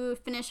is to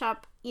finish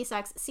up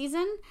Isak's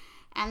season,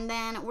 and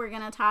then we're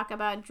gonna talk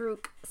about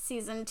Druk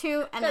season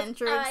 2, and then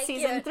Druk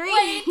season 3.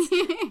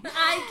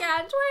 I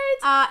can't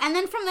wait. And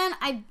then from then,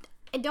 I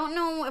don't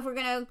know if we're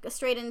gonna go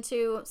straight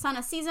into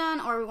Sana season,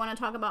 or we want to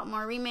talk about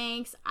more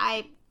remakes.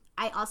 I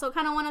also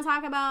kind of want to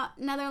talk about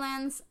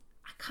Netherlands.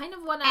 I kind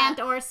of want to. And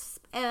or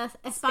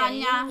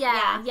España.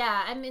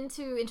 Yeah. I'm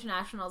into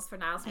internationals for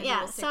now. So maybe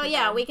we'll stick with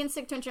them. We can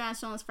stick to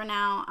internationals for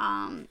now.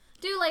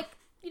 Do like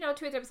 2 or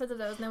 3 episodes of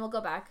those, and then we'll go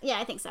back. Yeah,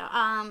 I think so.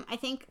 I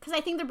think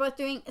they're both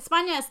doing...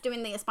 España is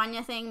doing the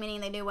España thing, meaning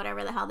they do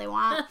whatever the hell they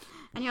want.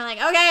 And you're like,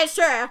 okay,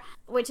 sure.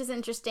 Which is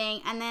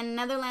interesting. And then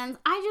Netherlands,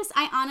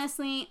 I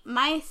honestly...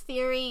 My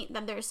theory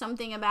that there's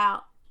something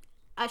about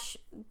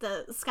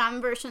the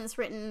Scam versions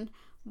written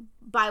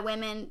by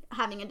women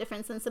having a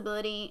different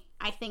sensibility,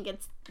 I think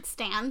it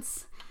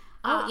stands.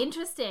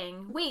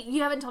 Interesting. Wait,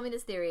 you haven't told me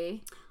this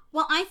theory.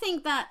 Well, I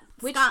think that...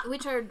 Which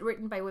are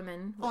written by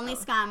women? Only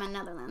Scam and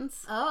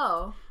Netherlands.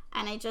 Oh.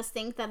 And I just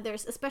think that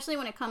there's, especially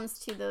when it comes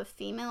to the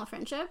female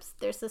friendships,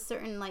 there's a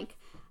certain, like,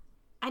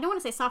 I don't want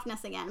to say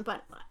softness again,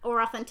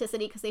 or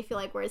authenticity, because they feel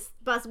like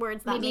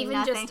buzzwords that maybe mean even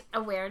nothing. Just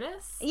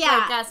awareness?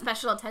 Yeah. Like a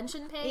special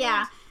attention paid?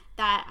 Yeah.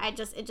 That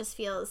it just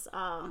feels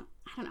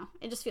I don't know.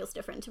 It just feels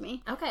different to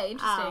me. Okay,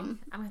 interesting.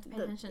 I'm gonna have to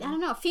pay attention. I don't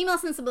know. Female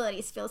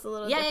sensibilities feels a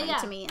little different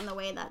to me in the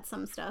way that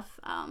some stuff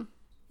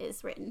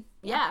is written.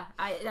 Yeah,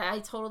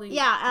 I totally.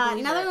 Yeah,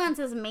 Netherlands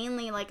is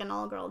mainly like an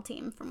all-girl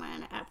team from what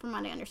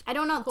I understand. I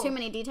don't know too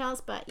many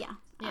details, but yeah.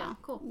 Yeah,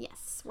 cool.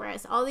 Yes,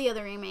 whereas all the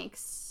other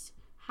remakes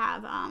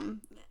have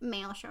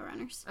male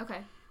showrunners. Okay.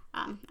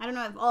 I don't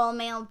know if all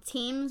male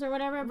teams or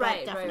whatever,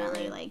 but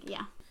definitely like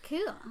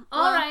Cool.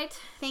 All right.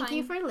 Thank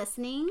you for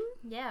listening.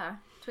 Yeah.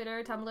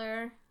 Twitter,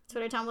 Tumblr.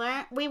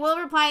 We will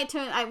reply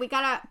to. We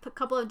got a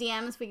couple of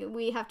DMs.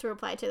 We have to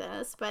reply to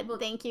those, but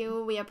thank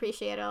you. We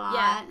appreciate it a lot.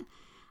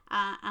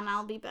 Yeah. And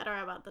I'll be better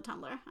about the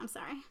Tumblr. I'm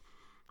sorry.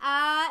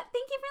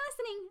 Thank you for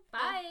listening.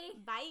 Bye.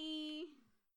 Bye.